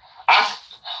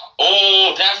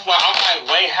 Oh, that's why I'm like,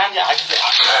 wait, how did I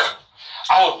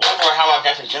was wondering how I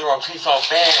got the General T so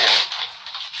fast.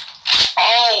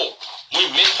 Oh, we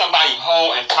missed somebody's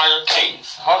whole entire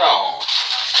case. Hold on.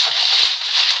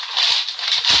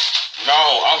 No,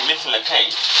 I'm missing the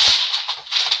case.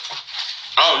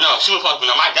 Oh no, she was supposed to be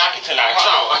on my docket tonight.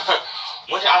 Hold on.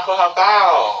 What did I put her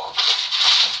about?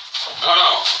 Hold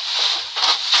on.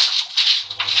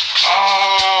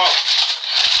 Oh,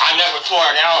 I never tore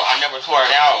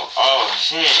it out. Oh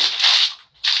shit.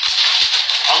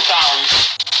 I'm sorry.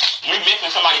 We missing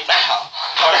somebody's foul.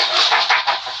 Hold on.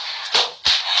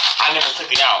 I never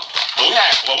took it out.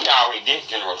 But we already did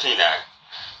General T now.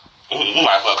 We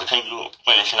might as well continue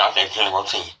finishing out that General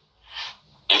T.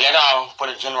 Is that all for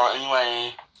the General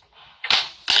anyway?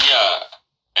 Yeah.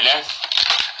 And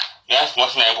that's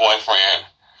what's name boyfriend.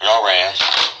 No rash.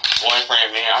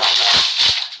 Boyfriend, man, I don't know.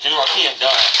 General T is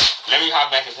done. Let me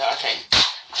hop back and say, okay.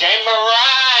 Jay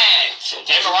Mirage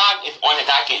is on the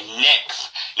docket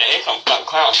next. Now, it's some fuck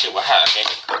clown shit with her.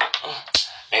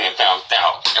 They found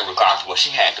out in regards to what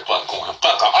she had to fuck going.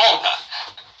 Fuck her on her.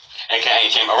 A.K.A.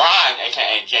 Jay Mirage,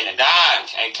 A.K.A. Jay the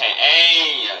Dodge,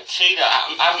 A.K.A.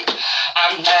 Cheetah.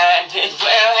 I'm mad as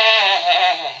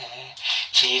well.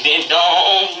 Cheated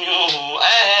on you.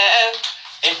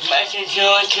 As much as you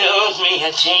accuse me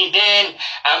of cheating,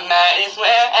 I might as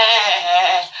well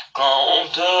go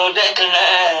to the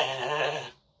club.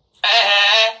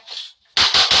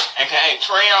 A.K.A.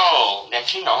 Trio.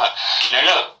 That you know her. Now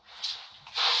look.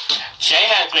 Jay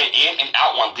has been in and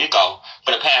out on Bigo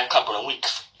for the past couple of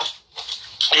weeks.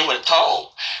 He was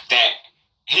told that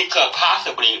he could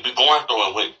possibly be going through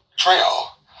it with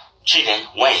Trail cheating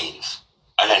ways,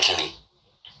 allegedly.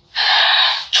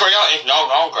 Trail is no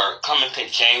longer coming to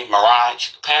Jay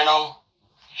Mirage panel.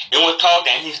 It was told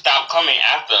that he stopped coming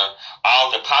after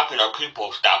all the popular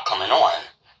people stopped coming on.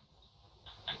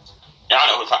 Y'all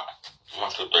know who's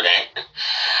wants to do that.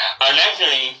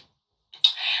 Allegedly,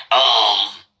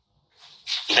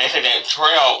 they said that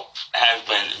Trail has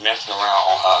been messing around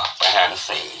on her behind the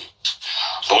scenes.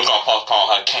 So we're going to postpone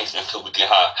her case until we get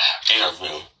her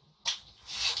interview.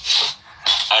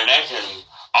 Allegedly.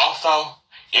 Also,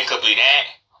 it could be that,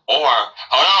 or,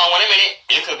 hold on, wait a minute.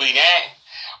 It could be that,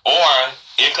 or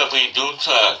it could be due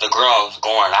to the girls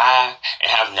going live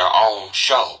and having their own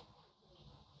show.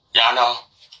 Y'all know?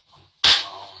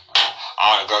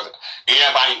 All the girls,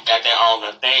 everybody got their own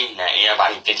thing now.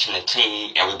 Everybody ditching the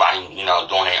team, everybody, doing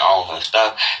their own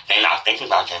stuff. They not thinking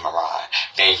about Jay Mirage.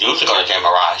 They used to go to Jay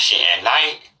Mirage shit at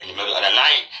night, in the middle of the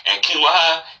night, and kill with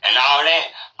her, and all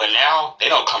that. But now, they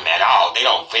don't come at all. They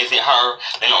don't visit her.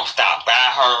 They don't stop by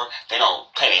her. They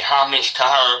don't pay their homage to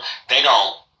her. They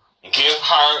don't give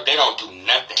her. They don't do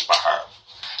nothing for her.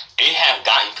 It has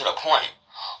gotten to the point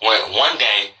where one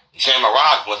day, Jay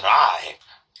Mirage was live.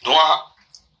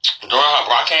 During her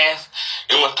broadcast,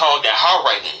 it was told that her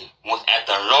rating was at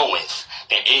the lowest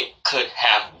that it could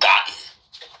have gotten.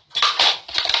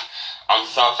 I'm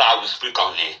so sorry to speak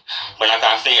on this, but like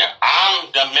I said, I'm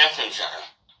the messenger.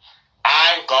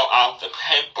 I go off the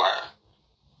paper.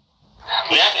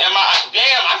 Damn,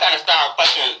 I gotta start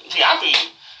fucking,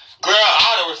 girl,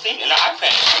 all the receipts in the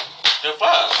iPad. The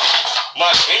fuck?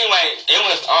 But anyway, it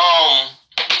was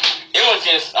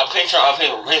just a picture of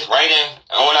his rating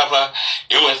or whatever.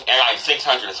 It was at like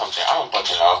 600 or something. I don't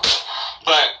fucking know.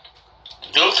 But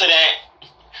due to that,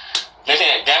 they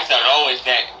said that's the lowest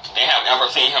that they have ever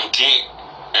seen him get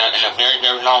in a very,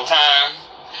 very long time.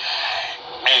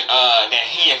 And that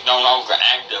he is no longer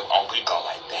active on Rico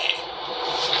like that.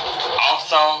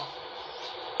 Also,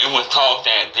 it was told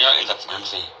that there is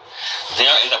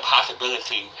a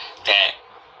possibility that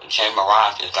Jay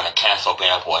Mirage is gonna cancel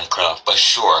Bad Boys Club for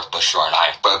sure,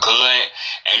 like for good,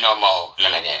 ain't no more,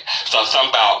 none of that. So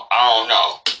something about, I don't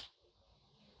know.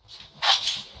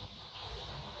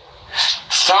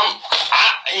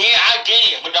 I get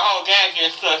it, but the whole gag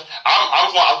is just,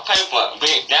 I'm going off paper,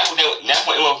 but that's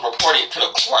what it was reported to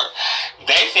the court.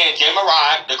 They said Jay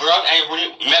Mirage, the girls ain't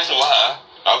really messing with her.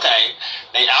 Okay?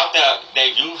 They out there,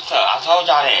 they used to, I told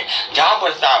y'all that. Y'all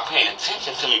better start paying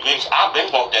attention to me, bitch. I've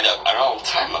been woke that up a long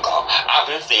time ago. I've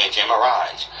been saying, Jim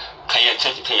Mirage, pay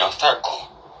attention to your circle.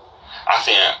 I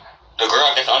said, the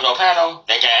girl that's on your panel,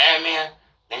 they got admin,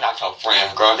 they not your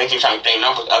friends, girl. They keep trying to get their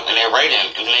numbers up and their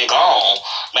ratings, and they gone.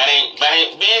 That ain't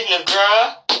business,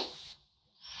 girl.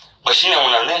 But she don't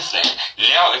want to listen.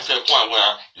 Now it's to the point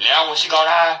where, now when she go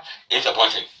live, it's a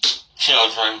bunch of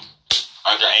children,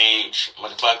 underage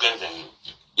motherfuckers, and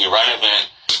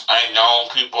irrelevant, unknown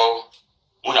people.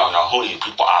 We don't know who these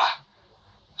people are.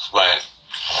 But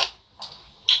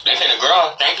they say the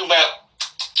girl, thank you, Red,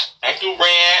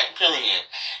 period.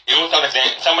 It was so that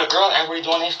some of the girls ain't really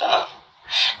doing their stuff.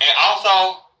 And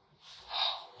also,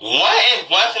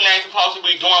 what's the name supposed to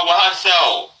be doing with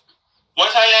herself?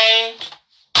 What's her name?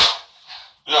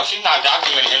 No, she's not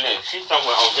documented in this. She's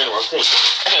somewhere on general too.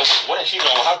 I mean, what is she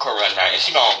doing with her career now? Is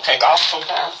she gonna take off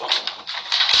sometime?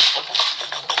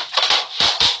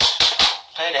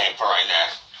 Play that for right now.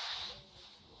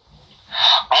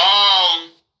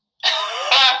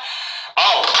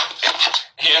 Oh,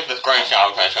 here's the screenshot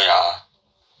I'm trying to show y'all.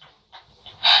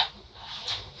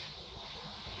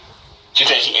 She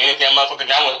said she ended that motherfucker.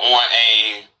 That was on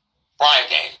a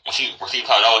Friday. When she received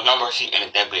her lowest number, she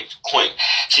ended that bitch quick.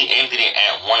 She ended it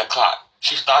at 1 o'clock.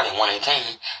 She started at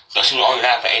 1:18, so she was only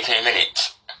live for 18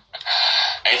 minutes.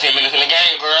 18 minutes in the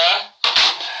game, girl.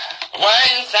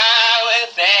 Once I was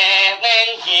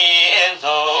 7 years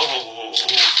old,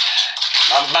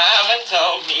 my mama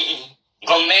told me,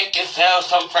 go make yourself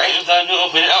some friends or you'll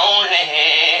be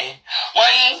lonely.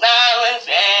 Once I was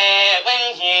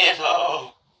 7 years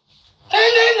old.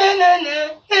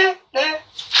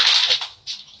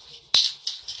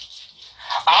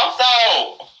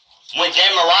 Also, with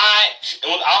Jay Mirage, it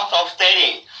was also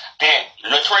stated that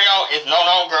Latrell is no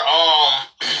longer on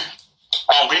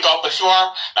Rico for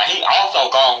sure. Now he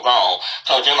also gone.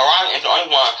 So Jay Mirage is the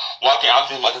only one walking out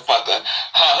this motherfucker.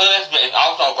 Her husband is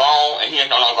also gone and he is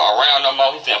no longer around no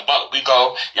more. He said, fuck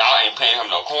Rico, y'all ain't paying him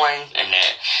no coins and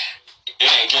that it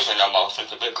ain't giving no more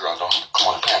since the big girls don't come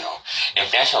on the panel.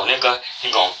 If that's your nigga, he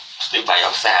gon' stick by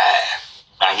your side.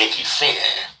 Like Nikki said,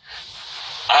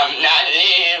 I'm not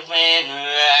living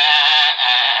right.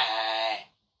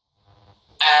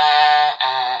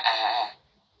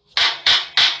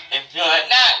 If you're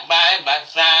not by my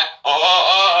side,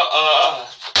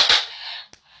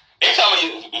 there's so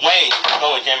many ways to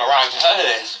go with Jay Mirage's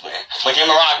husband. But Jay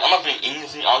Mirage, I'm gonna be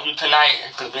easy on you tonight,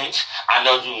 cause bitch, I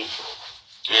know you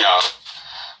know,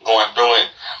 going through it.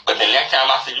 But the next time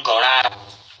I see you go live,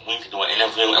 we need to do an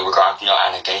interview in regards to your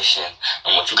allegation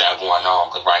and what you got going on.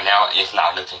 Because right now, it's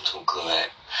not looking too good.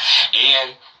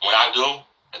 And when I do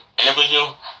interview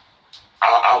you,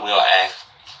 I will ask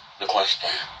the question,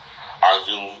 are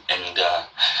you and the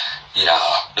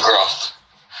girls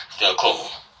still cool?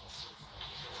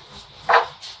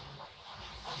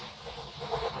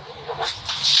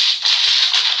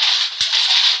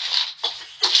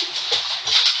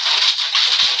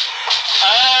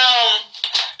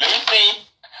 Let me see.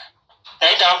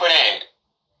 Thank y'all for that.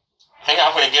 Thank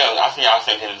y'all for the gift. I see y'all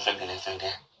sending.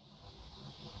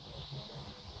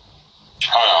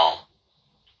 Hold on.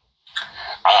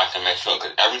 I like to make sure,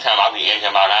 because every time I be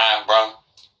in my live, bro,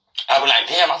 I be like,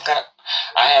 damn, I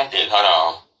had this. Hold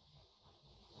on.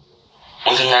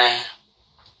 What's his name?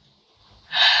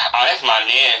 Oh, that's my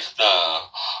nails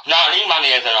stuff. No, leave my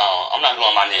nails alone. I'm not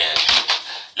doing my nails.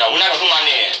 No, we're not gonna do my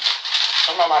nails.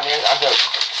 I'm not my nails. I just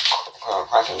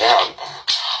pressing down.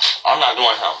 I'm not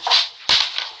doing him.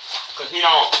 Cause he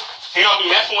don't be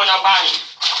messing with nobody.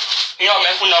 He don't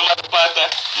mess with no motherfucker.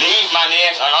 Leave my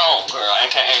nails alone, girl.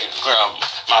 AKA, girl,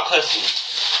 my pussy.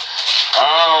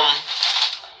 Yeah,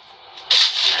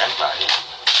 that's about it.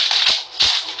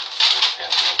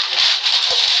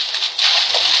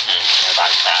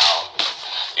 Everybody foul.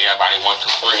 Everybody 1, 2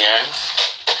 friends.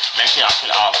 Make sure y'all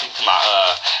can all speak to my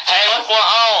hey, what's going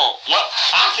on? What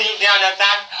I see you down there,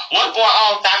 what's going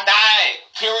on,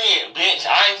 period, bitch.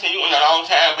 I ain't seen you in a long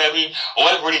time, baby.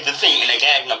 What's really the scene in the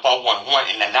gang, the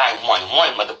 411 and the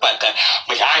 911, motherfucker.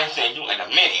 Bitch, I ain't seen you in a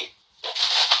minute.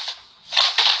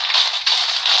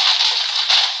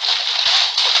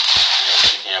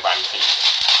 Everybody see.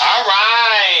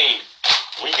 Alright.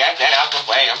 We got that out the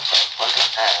way. I'm so fucking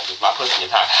tired. My pussy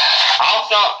is hot.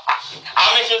 Also,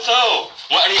 I miss you too.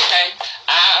 What do you say?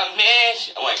 I miss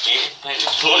you. What, it's been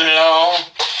too long.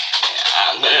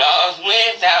 I'm lost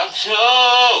without you.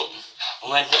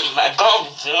 What am I going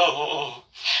to do?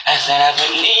 I said I've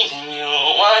been needing you,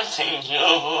 wanting you.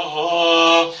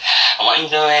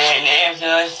 Wondering if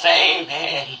you're the same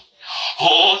man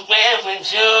who's been with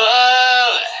you.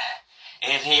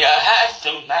 Is he a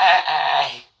husband?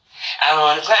 I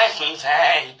wanna cry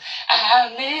sometime.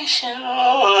 I miss you.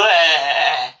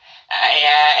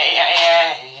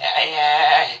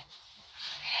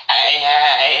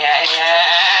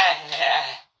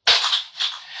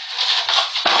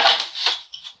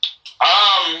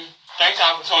 Thanks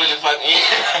y'all for tuning in fucking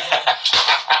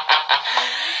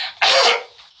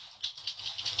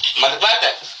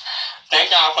Motherfuckers.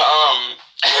 Thank y'all for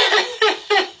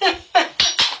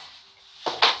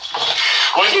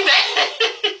what you say?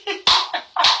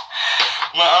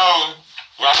 But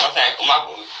what I was gonna say,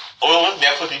 what's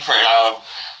that pussy print?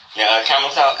 Camel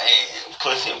toe and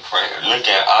pussy print. Look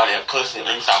at all that pussy.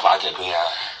 Let me stop out there being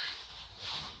out.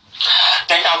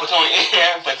 Thank y'all for tuning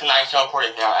in for tonight's show. For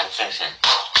it down at the section.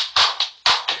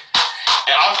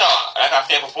 And also, like I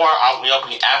said before, I'll be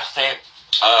opening absent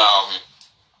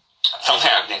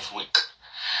sometime next week.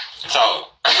 So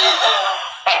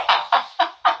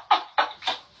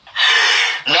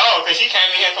no, cause she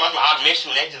came in here talking about I miss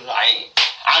you. They just like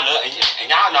I love, and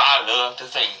y'all know I love to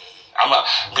sing. I'm a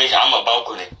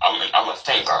vocalist. I'm a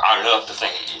singer. I love to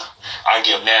sing. I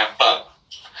give that fuck.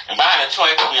 If I had a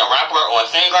choice to be a rapper or a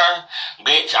singer,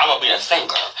 bitch, I'm gonna be a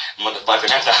singer, motherfucker.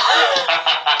 That's a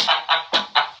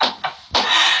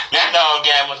that's all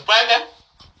game, motherfucker.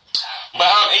 But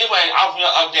anyway, I'll be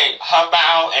update her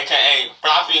file, aka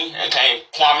Floppy, aka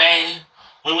Kwame.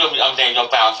 We will be updating your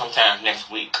file sometime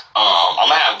next week. I'm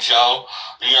gonna have Joe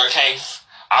do your case.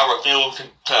 I refuse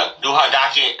to do her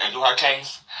docket and do her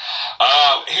case.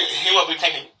 He will be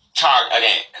taking charge of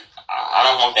that. I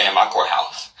don't want that in my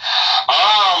courthouse.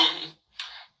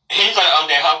 He's gonna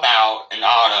update her file and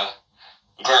all the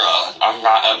girls. I'm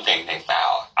not updating their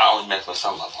file. I only mess with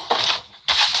some of them.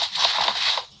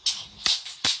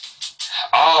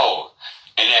 Oh,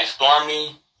 and then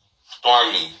Stormy,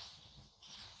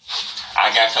 I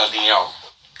got your DM.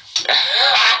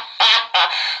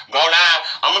 Go live.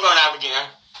 I'm gonna go live again.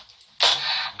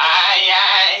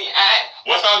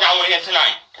 What song y'all wanna hear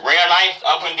tonight? Red lights,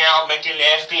 up and down, make it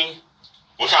nasty.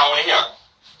 What y'all wanna hear?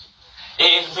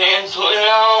 It's been too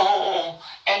long,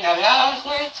 and I lost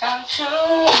without you.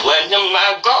 Where did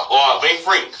my go? Or Big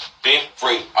Freak,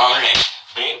 on that.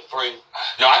 Big Freak.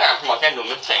 No, I gotta promote that new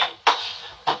mixtape.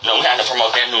 No, we have to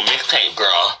promote that new mixtape,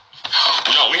 girl.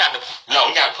 No, we gotta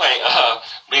play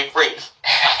Big Freaks.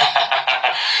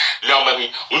 No,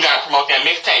 baby, we gotta promote that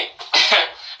mixtape.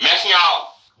 Make sure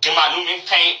y'all get my new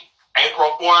mixtape,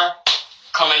 April 4th,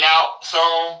 coming out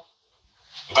soon.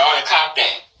 Go and cop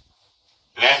that.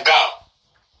 Let's go.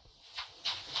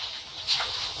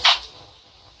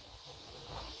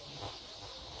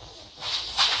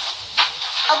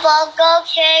 I'm gonna go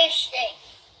chasing.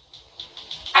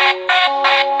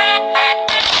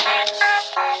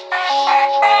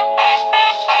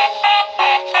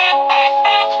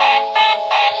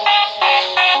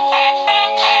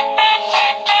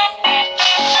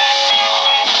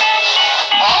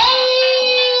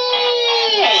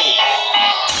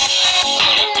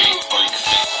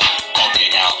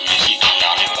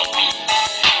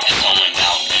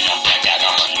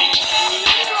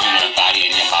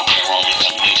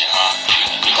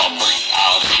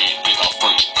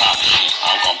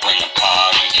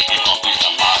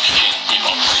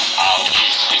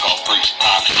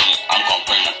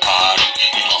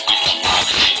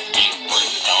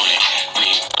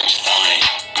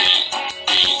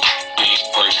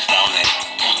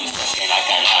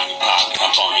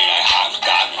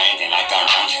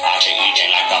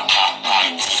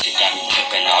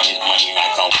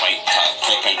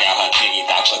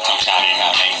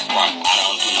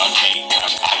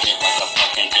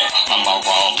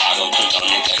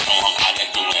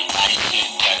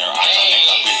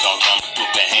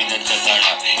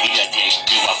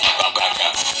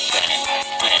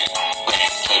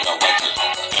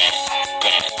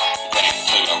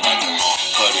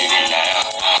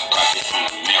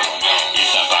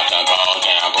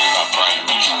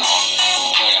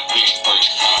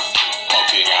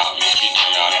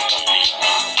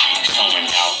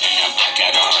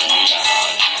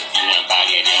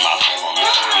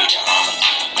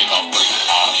 We gon' bring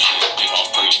all shit.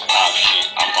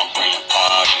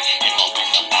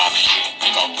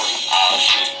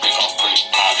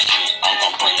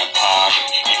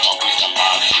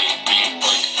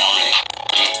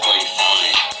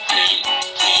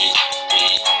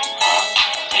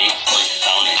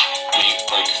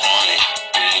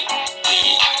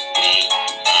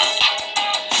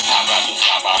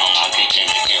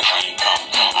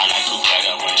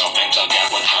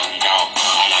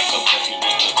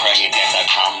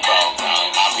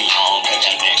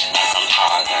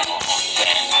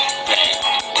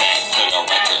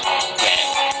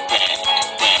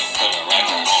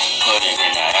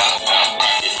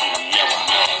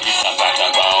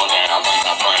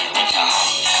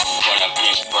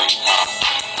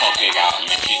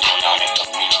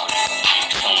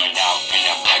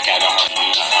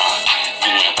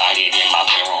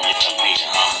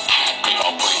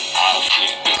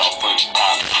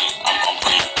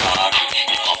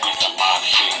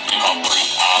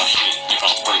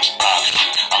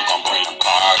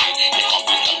 party. It's gonna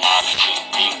be some mob shit,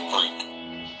 big freak.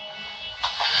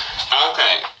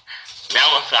 Okay. That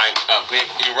was like a big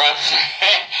eruption.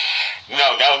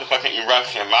 No, that was a fucking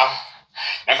eruption, ma.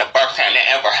 That's the first time that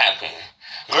ever happened.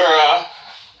 Girl.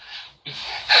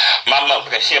 My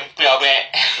motherfucking shit fell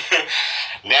back.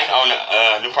 That's on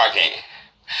the new project.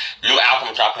 New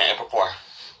album dropping April 4th.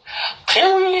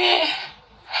 Period.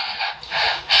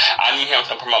 I need him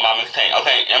to promote my mixtape.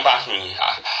 Okay, inbox me.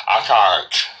 I'll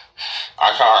charge.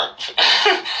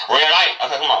 Red light.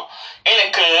 Okay, come on. In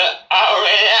the club.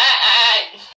 Already.